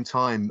around the same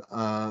time,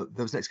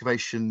 there was an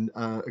excavation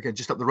again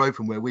just up the road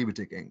from where we were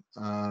digging,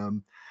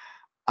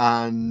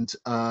 and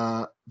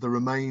the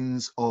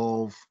remains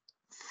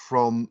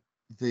from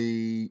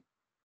the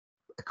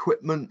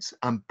equipment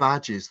and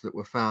badges that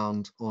were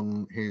found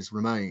on his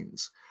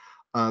remains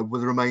were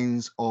the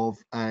remains of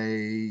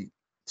a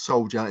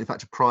soldier, in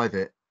fact a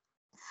private,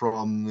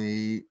 from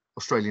the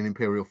Australian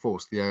Imperial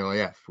Force, the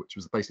AIF, which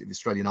was basically the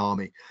Australian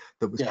Army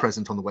that was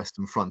present on the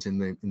Western Front in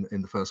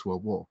the First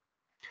World War.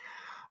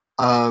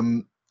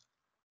 And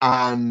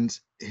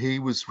he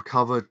was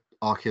recovered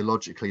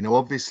archaeologically. Now,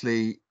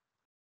 obviously,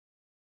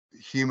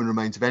 human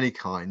remains of any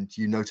kind,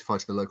 you notify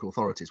to the local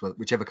authorities,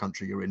 whichever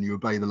country you're in, you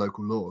obey the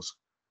local laws.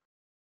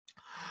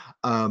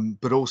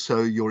 But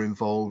also you're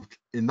involved,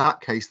 in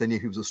that case, they knew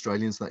he was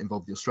Australian, so that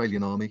involved the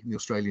Australian Army, the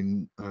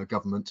Australian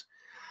government,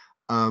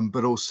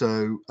 but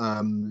also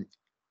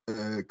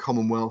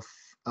Commonwealth.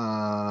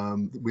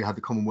 We had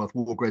the Commonwealth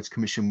War Graves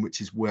Commission, which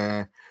is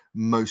where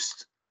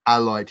most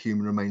Allied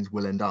human remains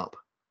will end up.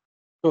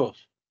 Of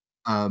course.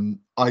 And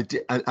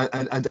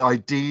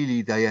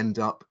ideally they end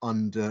up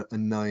under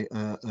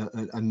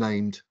a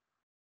named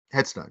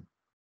headstone.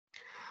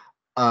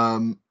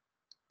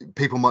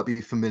 People might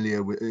be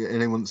familiar with,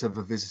 anyone that's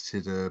ever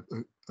visited a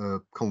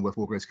Commonwealth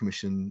War Graves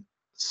Commission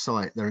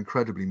site, they're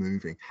incredibly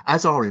moving,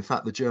 as are in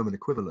fact the German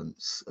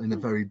equivalents in a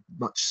very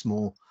much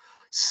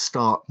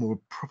stark,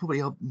 probably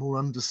a more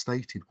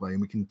understated way,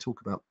 and we can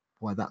talk about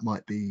why that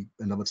might be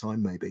another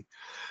time maybe.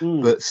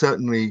 But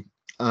certainly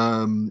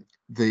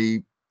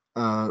the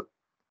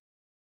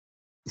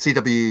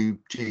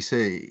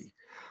CWGC,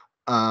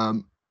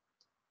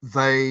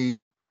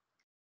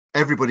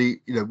 everybody,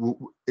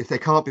 if they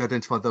can't be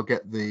identified, they'll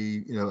get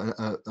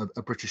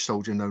a British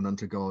soldier known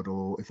unto God,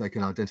 or if they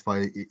can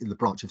identify the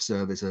branch of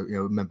service, a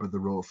member of the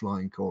Royal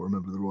Flying Corps, a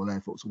member of the Royal Air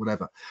Force, or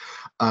whatever.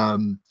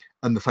 And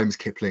the famous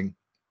Kipling,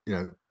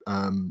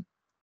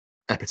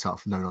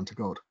 epitaph, known unto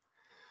God.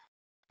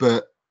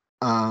 But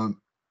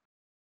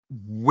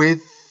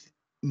with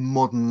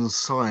modern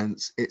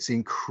science, it's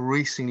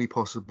increasingly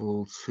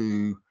possible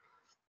to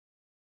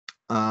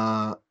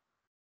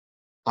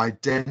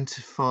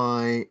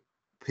identify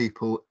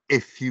people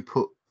if you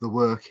put the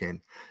work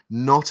in.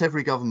 Not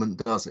every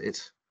government does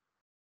it.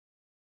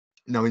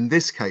 Now, in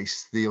this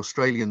case, the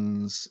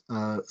Australians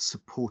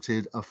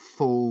supported a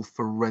full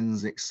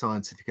forensic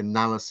scientific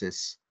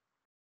analysis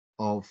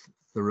of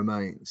the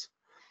remains.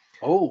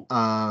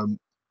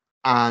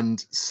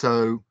 And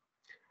so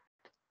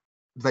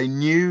they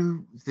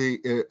knew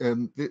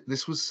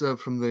this was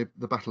from the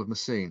Battle of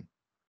Messines.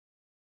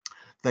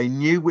 They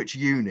knew which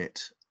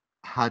unit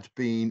had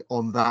been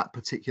on that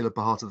particular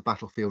part of the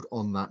battlefield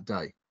on that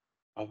day.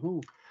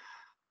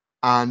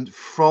 And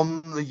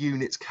from the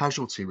unit's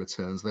casualty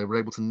returns, they were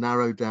able to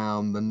narrow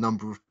down the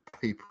number of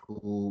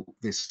people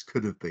this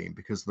could have been,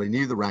 because they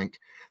knew the rank,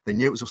 they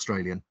knew it was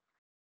Australian.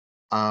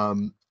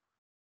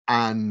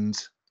 And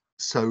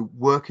so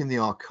work in the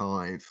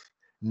archive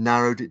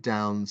narrowed it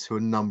down to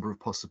a number of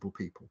possible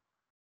people.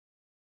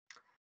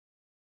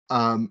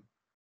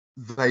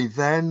 They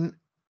then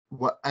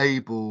were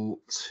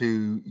able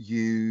to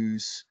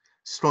use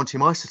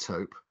strontium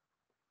isotope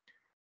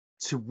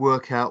to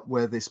work out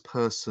where this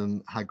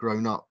person had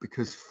grown up,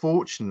 because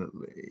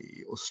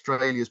fortunately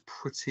Australia's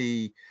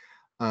pretty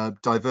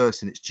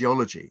diverse in its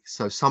geology.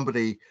 So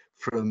somebody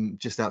from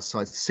just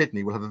outside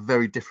Sydney will have a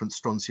very different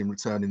strontium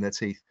return in their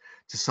teeth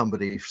to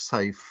somebody,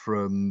 say,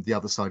 from the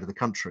other side of the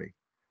country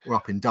or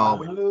up in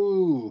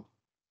Darwin.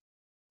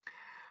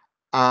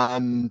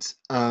 And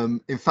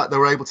in fact, they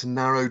were able to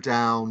narrow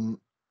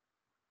down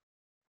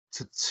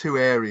to 2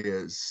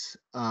 areas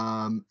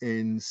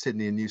in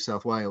Sydney and New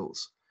South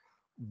Wales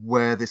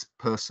where this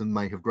person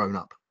may have grown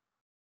up.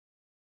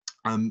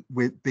 And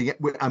with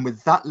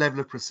that level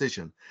of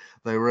precision,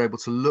 they were able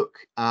to look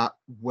at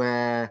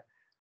where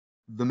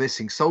the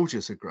missing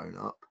soldiers had grown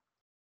up.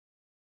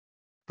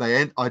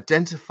 They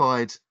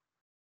identified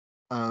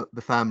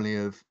the family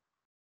of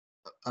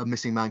a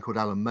missing man called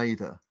Alan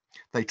Mather.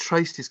 They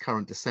traced his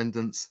current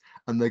descendants,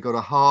 and they got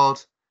a hard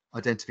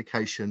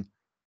identification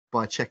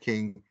by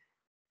checking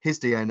his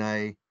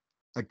DNA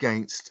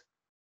against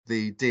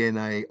the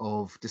DNA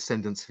of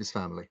descendants of his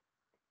family.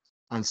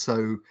 And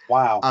so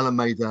Alan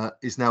Mather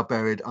is now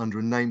buried under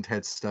a named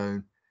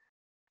headstone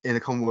in a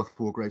Commonwealth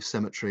War Grave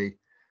cemetery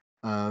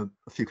a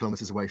few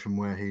kilometres away from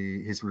where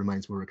his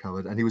remains were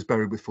recovered. And he was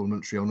buried with full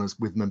military honours,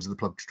 with members of the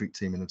Plug Street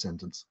team in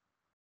attendance.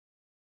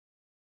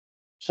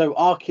 So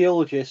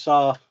archaeologists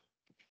are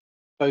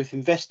both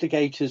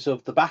investigators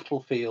of the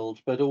battlefield,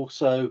 but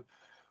also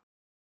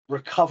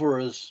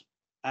recoverers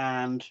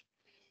and,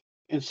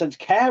 in a sense,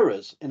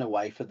 carers in a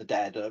way for the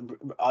dead,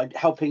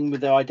 helping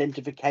with their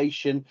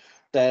identification,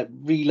 their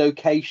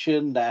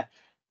relocation, their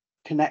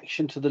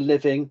connection to the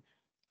living.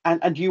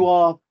 And you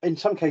are, in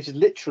some cases,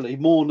 literally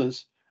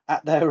mourners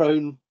at their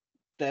own.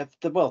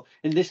 Well,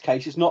 in this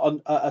case, it's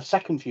not a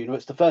second funeral;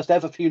 it's the first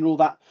ever funeral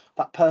that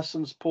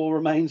person's poor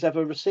remains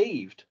ever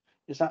received.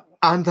 Is that?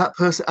 And that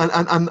person,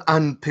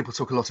 and people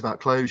talk a lot about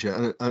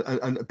closure,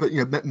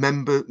 but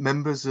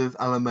members of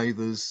Alan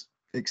Mather's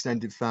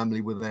extended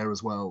family were there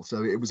as well.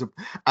 So it was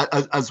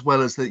as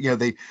well as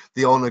the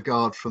honour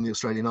guard from the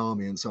Australian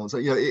Army and so on. So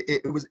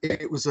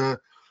it was a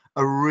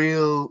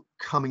real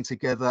coming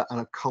together and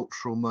a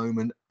cultural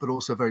moment, but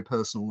also a very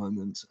personal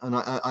moment. And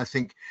I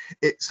think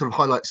it sort of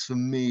highlights for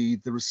me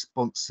the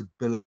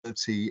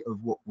responsibility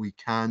of what we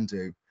can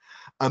do.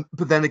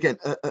 But then again,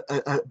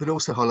 but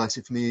also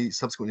highlighted for me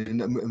subsequently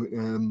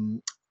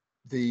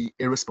the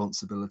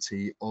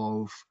irresponsibility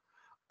of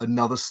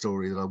another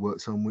story that I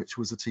worked on, which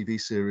was a TV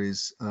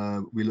series.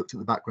 We looked at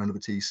the background of a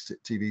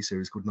TV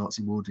series called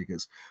Nazi War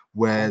Diggers,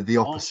 where the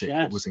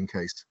opposite was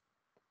encased.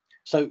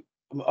 So,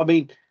 I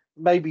mean,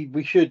 maybe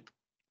we should,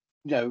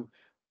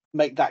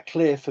 make that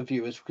clear for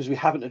viewers, because we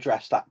haven't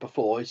addressed that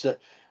before, is that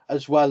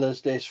as well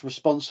as this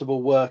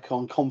responsible work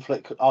on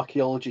conflict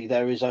archaeology,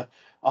 there is a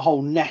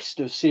whole nest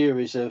of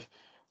series of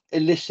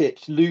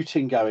illicit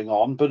looting going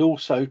on, but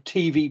also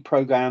TV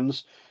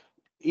programs,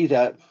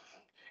 either,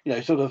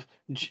 sort of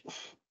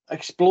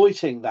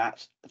exploiting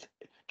that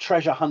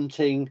treasure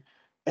hunting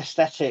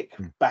aesthetic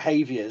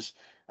behaviors.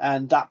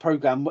 And that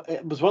program,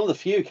 it was one of the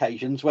few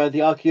occasions where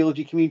the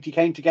archaeology community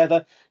came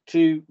together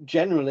to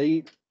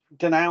generally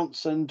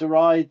denounce and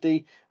deride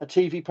a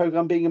TV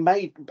program being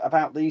made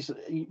about these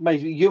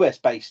maybe US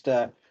based.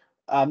 They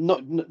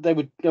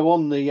would go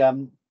on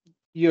the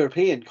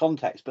European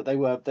context, but they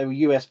were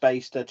US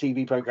based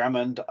TV program,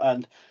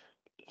 and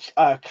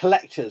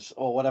collectors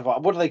or whatever.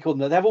 What do they call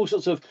them? They have all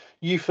sorts of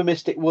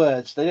euphemistic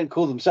words. They don't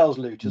call themselves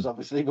looters,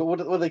 obviously, but what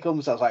do they call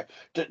themselves? Like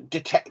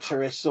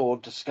detectorists or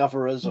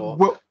discoverers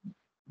or.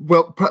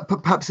 Well,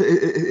 perhaps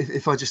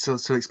if I just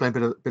sort of explain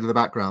a bit of the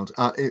background,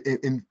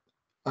 and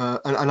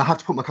I have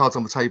to put my cards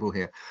on the table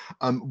here.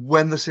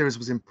 When the series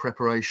was in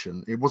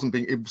preparation, it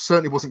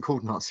certainly wasn't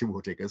called Nazi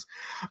War Diggers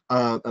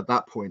at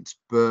that point.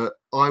 But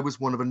I was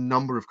one of a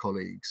number of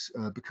colleagues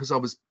because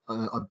I've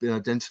been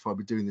identified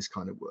with doing this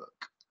kind of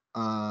work,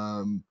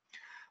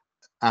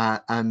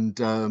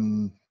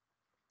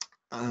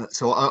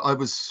 so I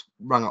was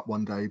rung up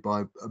one day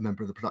by a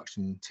member of the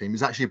production team.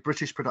 It's actually a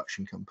British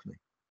production company.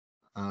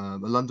 A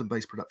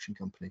London-based production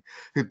company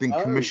who'd been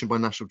commissioned by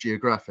National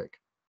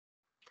Geographic,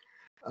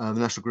 the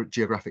National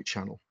Geographic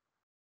Channel,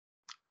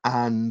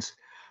 and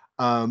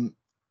one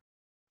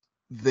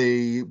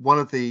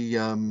of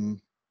the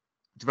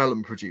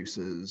development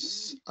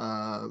producers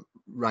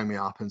rang me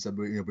up and said,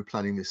 "We're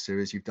planning this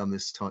series. You've done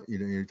this,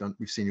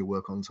 we've seen your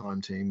work on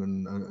Time Team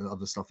and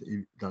other stuff that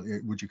you've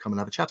done. Would you come and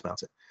have a chat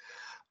about it?"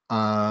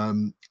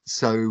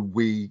 So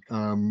we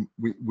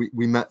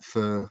met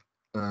for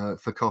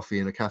coffee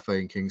in a cafe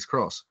in King's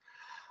Cross,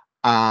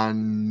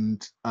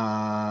 and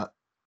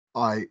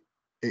I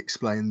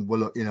explained, well,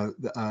 look,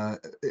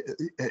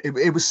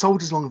 it was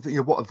sold as long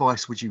as, what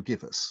advice would you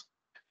give us?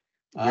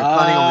 We're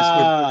planning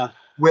on this.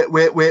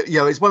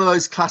 We're it's one of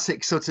those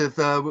classic sort of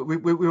we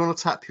want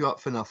to tap you up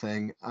for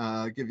nothing,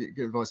 give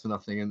advice for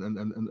nothing,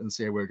 and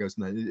see where it goes.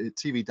 No,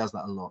 TV does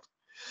that a lot,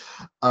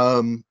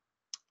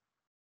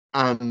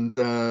 and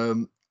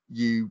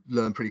you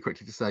learn pretty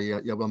quickly to say,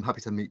 yeah, well, I'm happy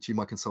to meet you.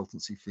 My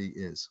consultancy fee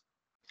is.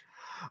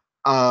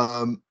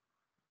 But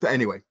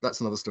anyway,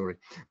 that's another story.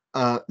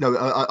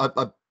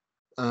 No,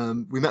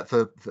 we met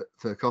for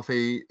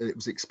coffee. It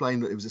was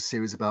explained that it was a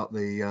series about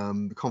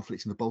the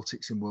conflict in the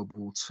Baltics in World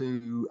War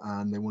II,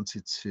 and they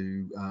wanted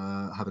to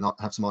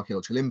have some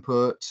archaeological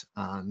input,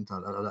 and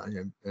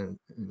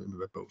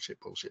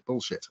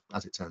bullshit,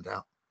 as it turned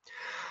out.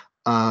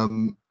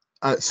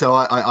 So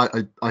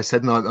I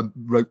said, and I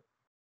wrote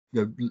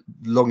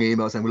long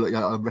emails saying, well, look,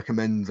 I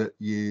recommend that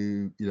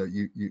you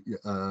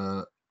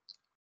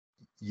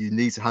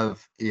need to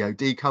have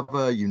EOD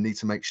cover. You need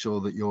to make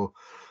sure that you're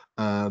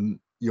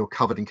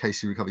covered in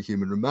case you recover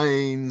human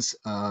remains,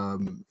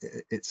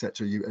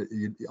 etc.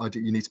 You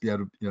need to be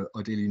able to,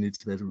 ideally you need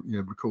to be able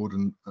to record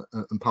and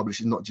publish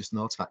it, not just an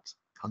artifact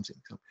hunting.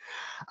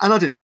 And I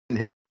didn't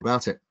hear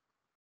about it.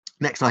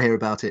 Next I hear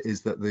about it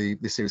is that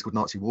this series called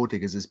Nazi War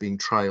Diggers is being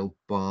trailed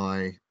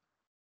by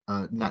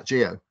Nat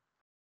Geo.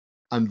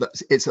 And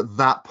it's at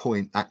that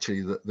point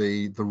actually that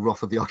the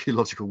wrath of the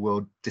archaeological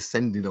world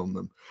descended on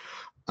them.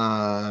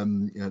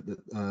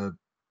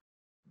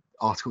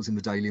 Articles in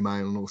the Daily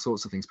Mail and all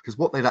sorts of things, because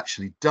what they'd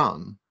actually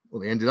done,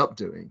 what they ended up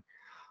doing,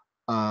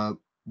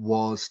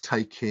 was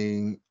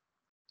taking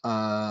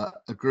a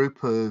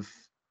group of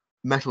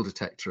metal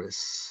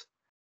detectorists,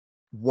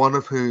 one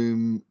of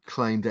whom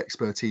claimed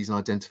expertise in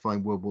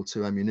identifying World War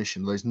II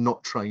ammunition, though he's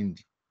not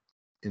trained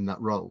in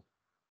that role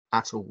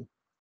at all.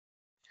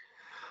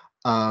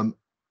 So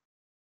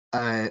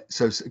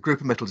a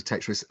group of metal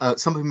detectorists,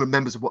 some of them are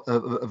members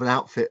of an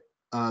outfit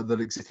that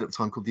existed at the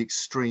time called the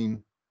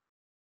Extreme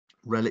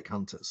Relic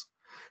Hunters,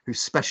 who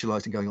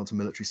specialised in going onto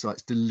military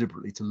sites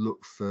deliberately to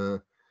look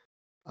for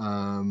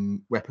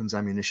weapons,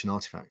 ammunition,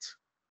 artifacts,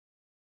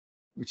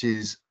 which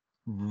is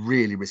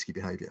really risky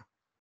behaviour.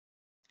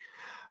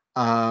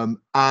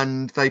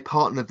 And they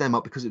partnered them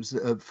up because it was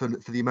for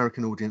the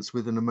American audience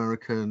with an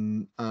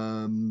American,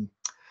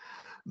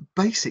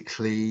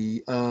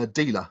 basically,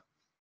 dealer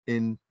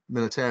in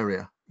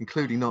militaria,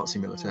 including Nazi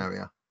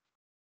militaria.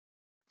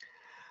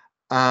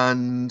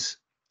 And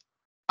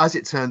as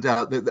it turned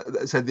out,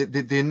 so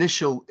the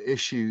initial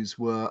issues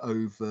were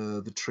over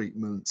the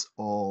treatment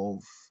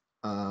of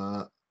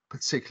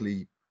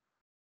particularly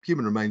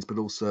human remains, but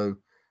also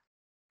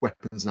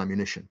weapons and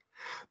ammunition.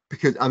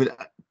 Because, I mean,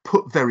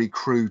 put very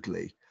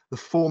crudely, the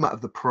format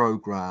of the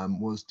program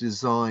was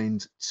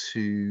designed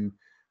to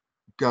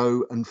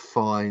go and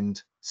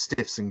find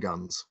stiffs and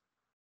guns.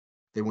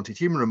 They wanted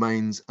human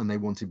remains and they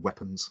wanted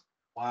weapons.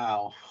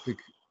 Wow.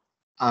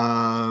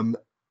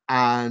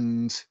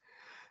 And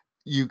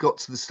you got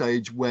to the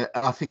stage where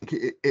I think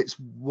it's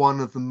one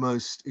of the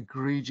most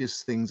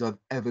egregious things I've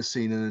ever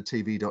seen in a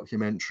TV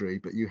documentary,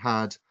 but you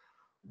had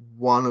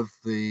one of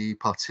the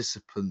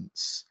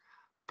participants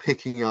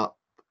picking up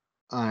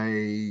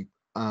a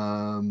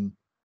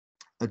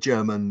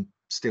German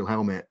steel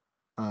helmet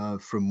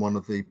from one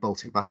of the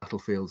Baltic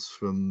battlefields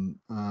from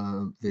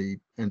the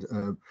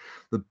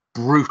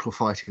brutal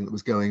fighting that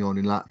was going on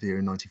in Latvia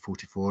in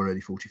 1944,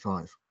 early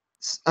 45.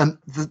 And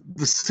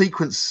the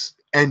sequence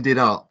ended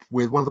up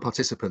with one of the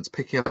participants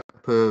picking up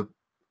a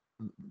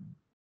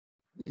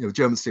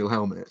German steel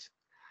helmet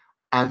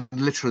and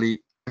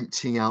literally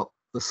emptying out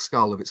the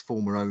skull of its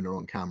former owner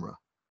on camera.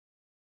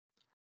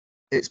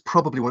 It's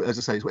probably, as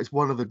I say, it's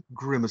one of the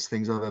grimmest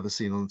things I've ever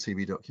seen on a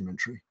TV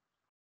documentary.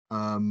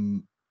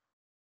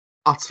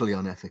 utterly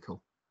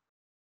unethical,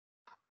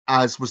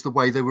 as was the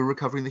way they were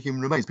recovering the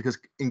human remains. Because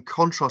in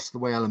contrast to the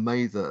way Alan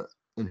Mather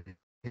and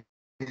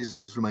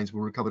his remains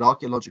were recovered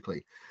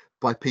archaeologically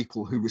by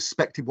people who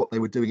respected what they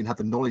were doing and had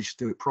the knowledge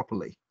to do it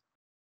properly,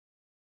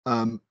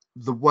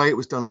 the way it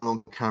was done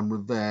on camera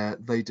there,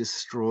 they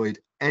destroyed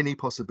any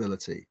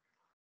possibility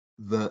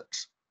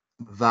that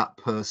that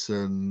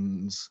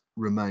person's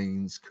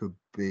remains could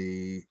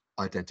be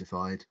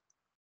identified,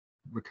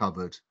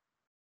 recovered.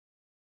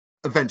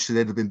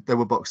 Eventually, they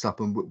were boxed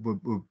up and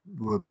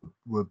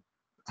were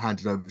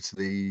handed over to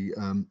the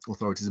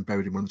authorities and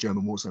buried in one of the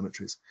German war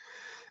cemeteries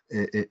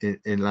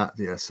in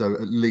Latvia. So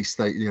at least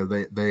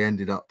they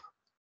ended up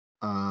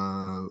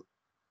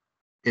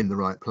in the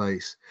right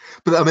place.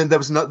 But I mean, there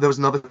was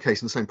another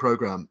case in the same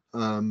program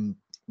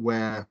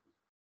where,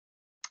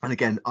 and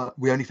again,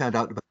 we only found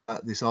out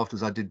about this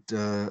afterwards. I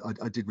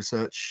did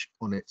research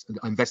on it and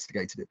I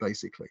investigated it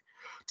basically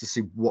to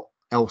see what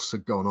else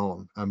had gone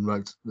on, and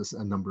wrote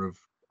a number of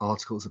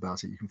articles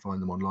about it. You can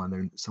find them online.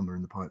 They're somewhere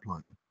in the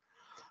pipeline,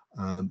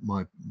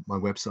 my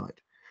website.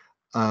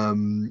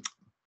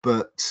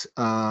 But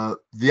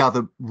the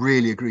other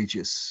really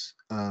egregious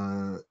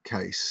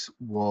case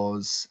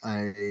was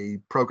a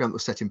program that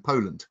was set in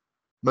Poland.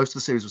 Most of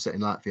the series was set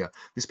in Latvia.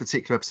 This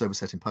particular episode was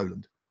set in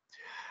Poland,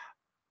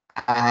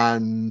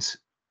 and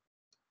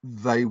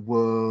they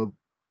were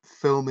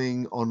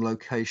filming on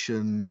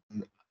location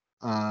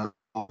of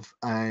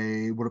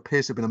what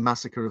appears to have been a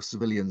massacre of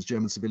civilians,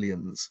 German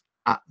civilians,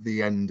 at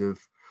the end of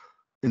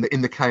in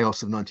the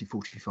chaos of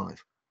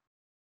 1945.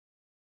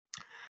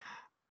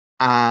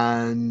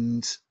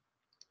 And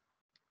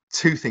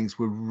two things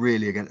were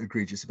really, again,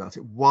 egregious about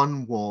it.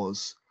 One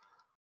was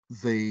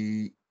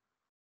the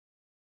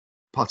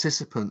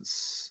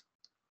participants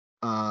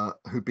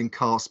who'd been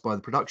cast by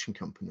the production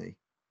company,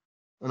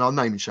 and I'll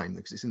name and shame them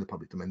because it's in the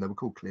public domain. They were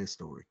called Clear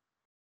Story.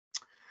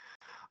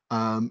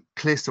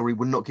 Clear Story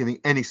were not giving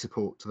any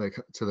support to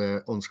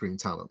their on-screen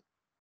talent.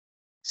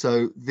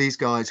 So these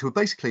guys, who are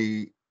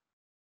basically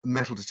a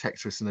metal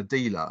detectorists and a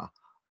dealer,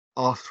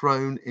 are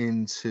thrown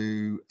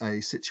into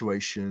a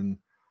situation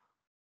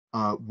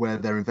where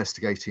they're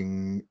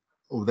investigating,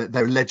 or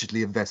they're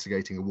allegedly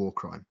investigating, a war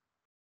crime.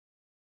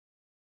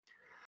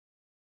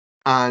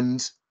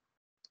 And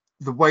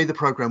the way the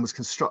program was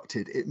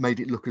constructed, it made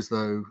it look as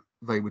though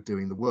they were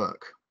doing the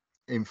work.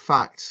 In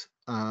fact,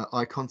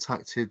 I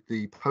contacted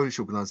the Polish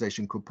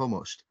organization called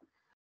Pomost,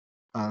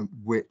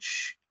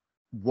 which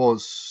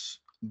was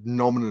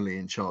nominally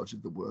in charge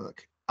of the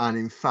work. And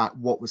in fact,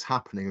 what was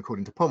happening,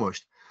 according to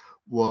Pomost,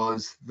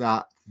 was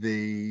that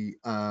the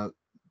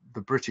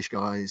British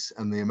guys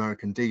and the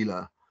American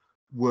dealer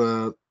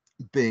were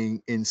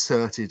being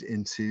inserted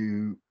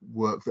into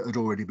work that had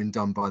already been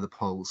done by the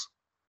Poles.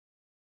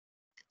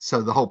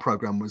 So the whole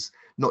program was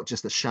not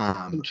just a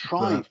sham.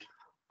 Contrived.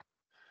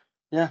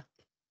 Yeah.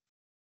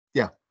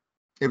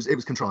 It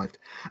was contrived.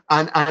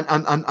 And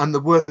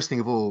the worst thing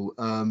of all,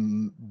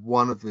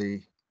 one of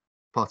the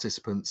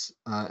participants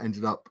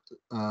ended up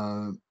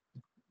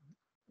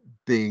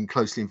being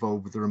closely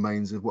involved with the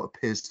remains of what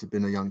appears to have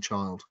been a young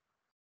child.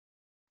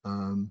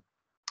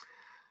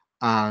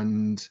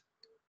 And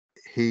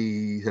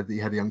he said that he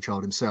had a young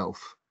child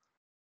himself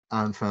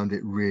and found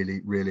it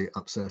really, really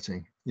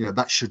upsetting.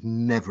 That should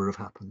never have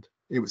happened.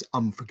 It was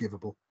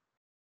unforgivable.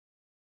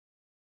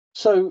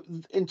 So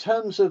in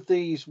terms of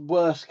these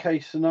worst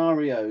case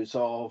scenarios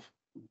of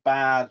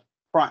bad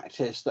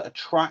practice that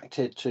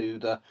attracted to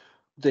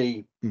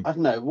the I don't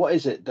know, what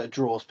is it that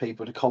draws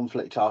people to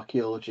conflict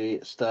archaeology?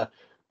 It's the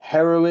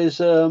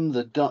heroism,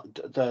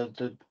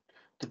 the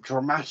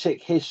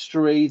dramatic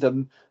history,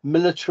 the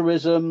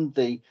militarism,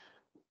 is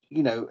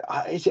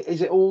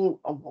it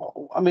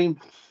all? I mean,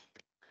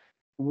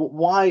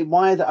 why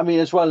that? I mean,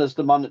 as well as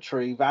the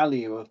monetary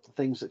value of the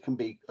things that can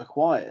be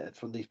acquired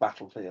from these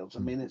battlefields. I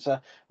mean, it's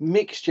a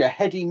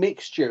heady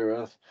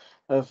mixture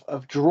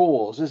of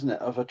draws, isn't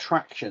it, of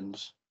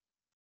attractions?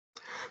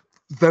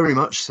 Very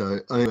much so.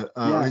 Yeah.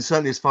 I mean,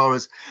 certainly as far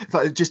as, in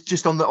fact,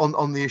 just on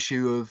the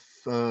issue of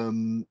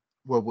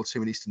World War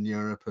II in Eastern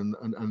Europe and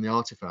the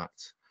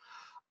artifact,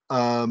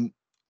 it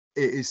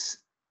is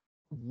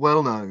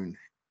well known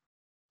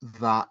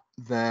that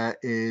there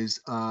is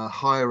a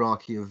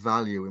hierarchy of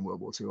value in World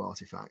War II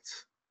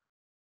artifacts.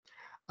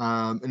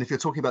 And if you're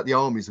talking about the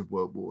armies of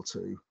World War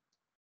II,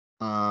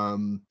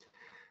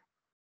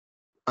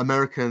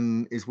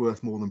 American is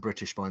worth more than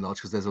British by and large,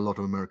 because there's a lot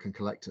of American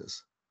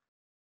collectors.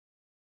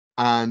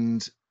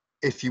 And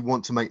if you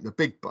want to make the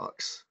big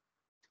bucks,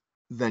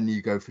 then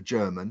you go for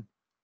German.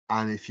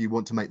 And if you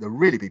want to make the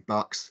really big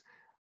bucks,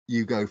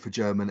 you go for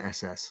German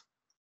SS.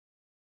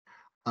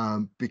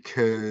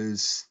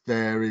 Because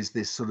there is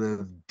this sort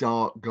of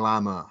dark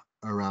glamour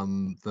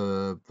around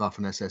the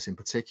Waffen SS in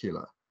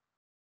particular,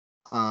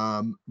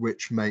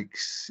 which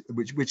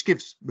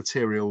gives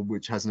material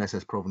which has an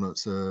SS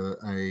provenance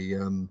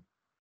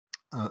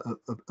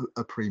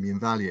a premium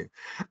value.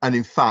 And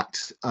in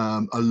fact,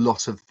 a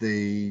lot of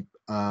the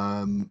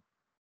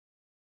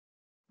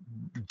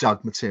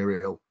dug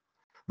material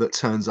that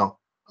turns up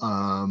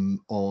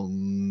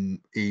on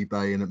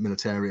eBay and at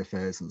military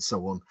affairs and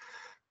so on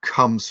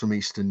comes from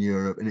Eastern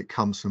Europe, and it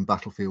comes from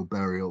battlefield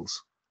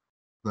burials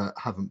that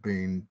haven't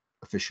been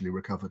officially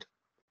recovered,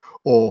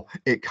 or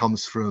it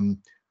comes from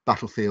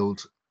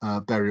battlefield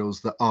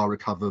burials that are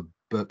recovered,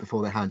 but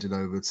before they're handed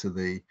over to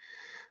the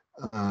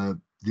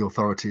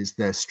authorities,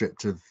 they're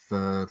stripped of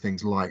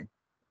things like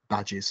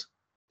badges,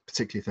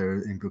 particularly if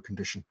they're in good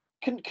condition.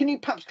 Can you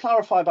perhaps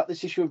clarify about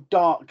this issue of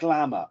dark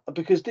glamour?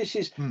 Because this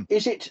is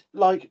it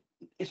like,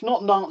 it's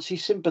not Nazi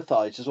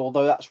sympathisers,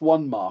 although that's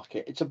one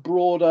market. It's a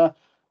broader,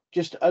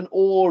 just an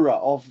aura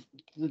of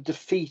the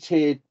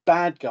defeated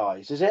bad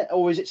guys, is it?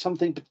 Or is it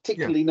something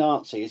particularly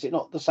Nazi? Is it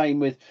not the same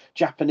with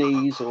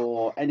Japanese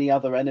or any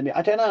other enemy?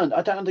 I don't know.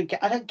 I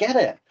don't get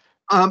it.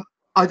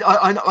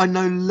 I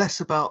know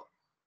less about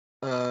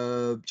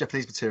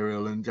Japanese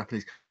material and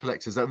Japanese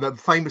collectors.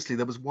 Famously,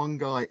 there was one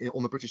guy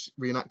on the British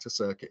reenactor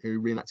circuit who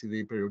reenacted the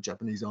Imperial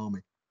Japanese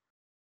Army.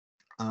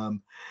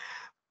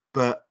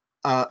 But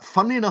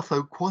funnily enough,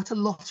 though, quite a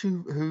lot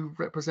who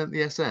represent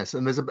the SS,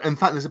 and in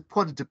fact there's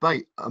quite a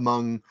debate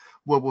among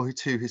World War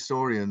II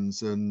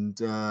historians and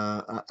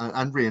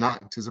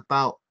reenactors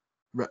about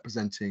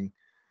representing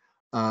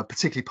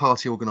particularly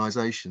party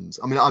organisations.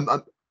 I mean, I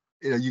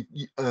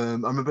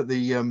remember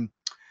the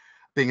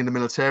being in the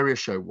military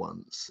show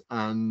once,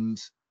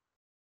 and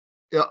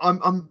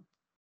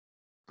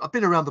I've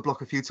been around the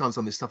block a few times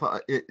on this stuff.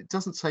 It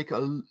doesn't take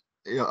it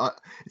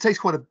takes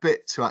quite a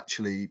bit to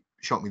actually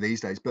shock me these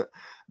days, but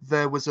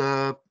there was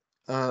a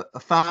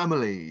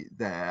family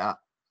there,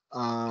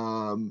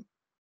 and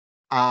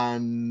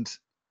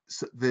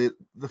so the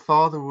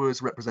father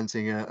was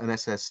representing an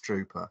SS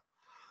trooper.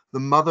 The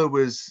mother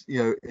was,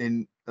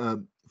 in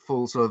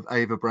full sort of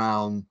Ava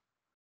Brown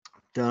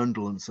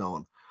dirndl and so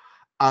on.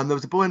 And there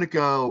was a boy and a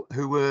girl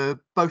who were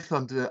both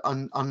under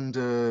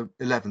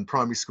 11,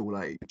 primary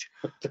school age.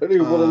 I don't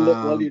even want to look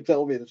while you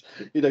tell me this.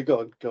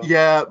 Go on.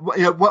 Yeah, what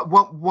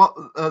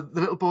the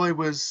little boy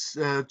was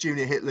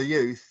Junior Hitler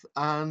Youth,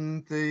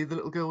 and the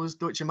little girl was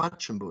Deutsche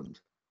Mädchenbund.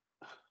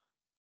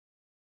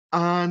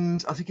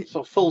 And I think it's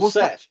so full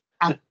set.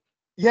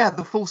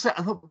 The full set.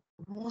 I thought,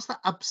 was that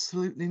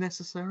absolutely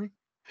necessary?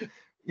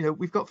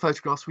 We've got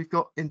photographs, we've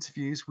got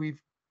interviews,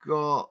 we've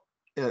got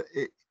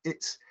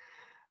it's.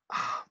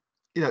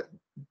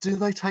 Do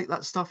they take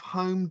that stuff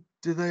home?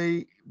 Do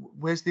they?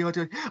 Where's the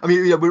idea? I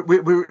mean,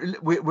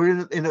 we're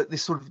in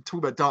this sort of talk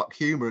about dark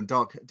humor and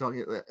dark.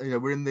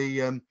 We're in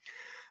the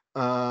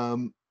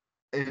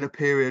in a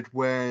period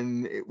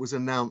when it was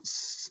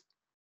announced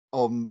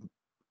in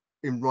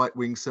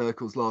right-wing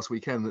circles last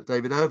weekend that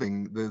David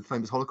Irving, the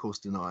famous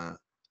Holocaust denier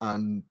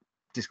and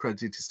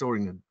discredited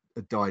historian,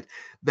 had died.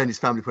 Then his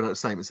family put out a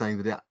statement saying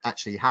that it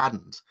actually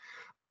hadn't.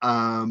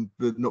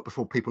 But not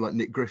before people like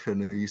Nick Griffin,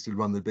 who used to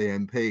run the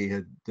BNP,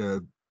 had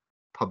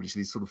published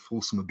these sort of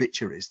fulsome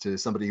obituaries to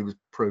somebody who was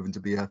proven to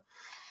be a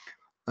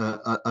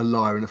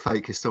liar and a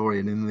fake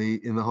historian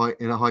in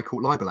a high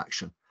court libel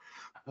action.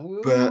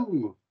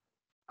 Oh.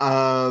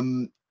 But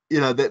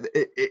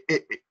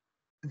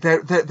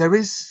there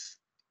is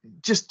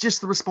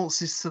just the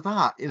responses to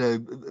that.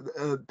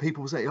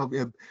 People say,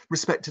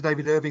 respect to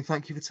David Irving,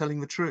 thank you for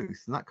telling the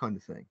truth, and that kind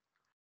of thing.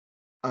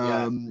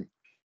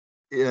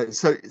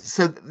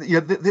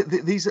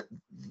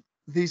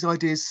 These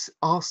ideas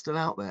are still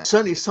out there.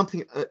 Certainly, it's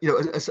something,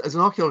 as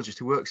an archaeologist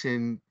who works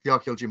in the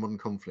archaeology of modern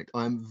conflict,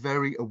 I am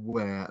very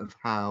aware of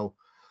how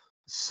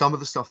some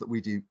of the stuff that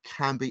we do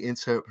can be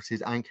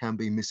interpreted and can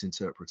be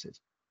misinterpreted.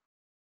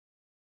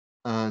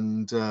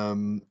 And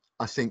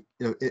I think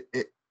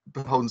it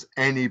beholds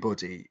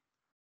anybody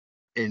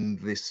in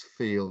this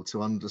field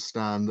to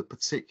understand that,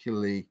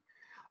 particularly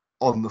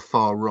on the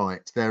far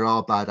right, there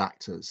are bad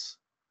actors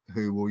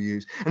who will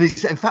use, and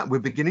in fact we're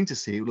beginning to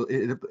see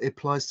it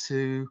applies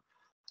to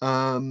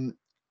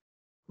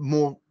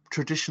more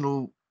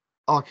traditional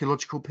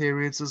archaeological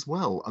periods as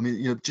well. I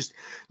mean, just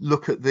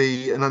look at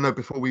and I know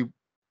before we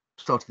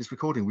started this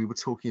recording we were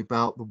talking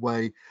about the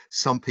way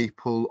some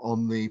people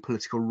on the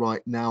political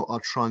right now are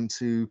trying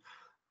to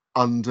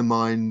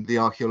undermine the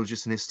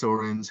archaeologists and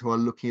historians who are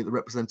looking at the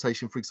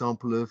representation, for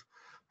example, of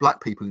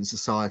black people in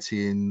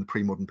society in the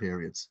pre-modern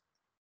periods.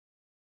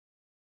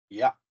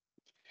 Yeah.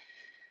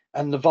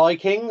 And the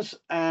Vikings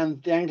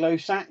and the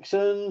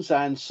Anglo-Saxons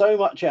and so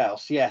much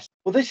else. Yes.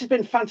 Well, this has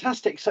been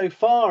fantastic so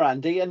far,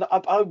 Andy, and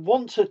I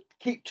want to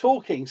keep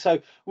talking.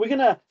 So we're going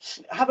to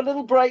have a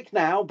little break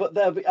now, but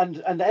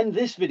and end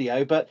this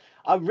video. But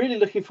I'm really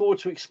looking forward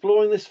to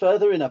exploring this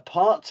further in a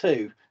part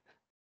 2.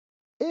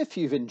 If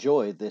you've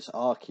enjoyed this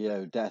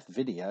ArchaeoDeath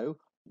video,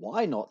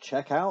 why not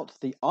check out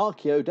the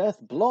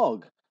ArchaeoDeath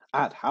blog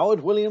at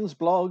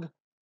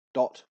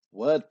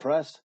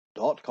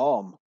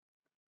howardwilliamsblog.wordpress.com.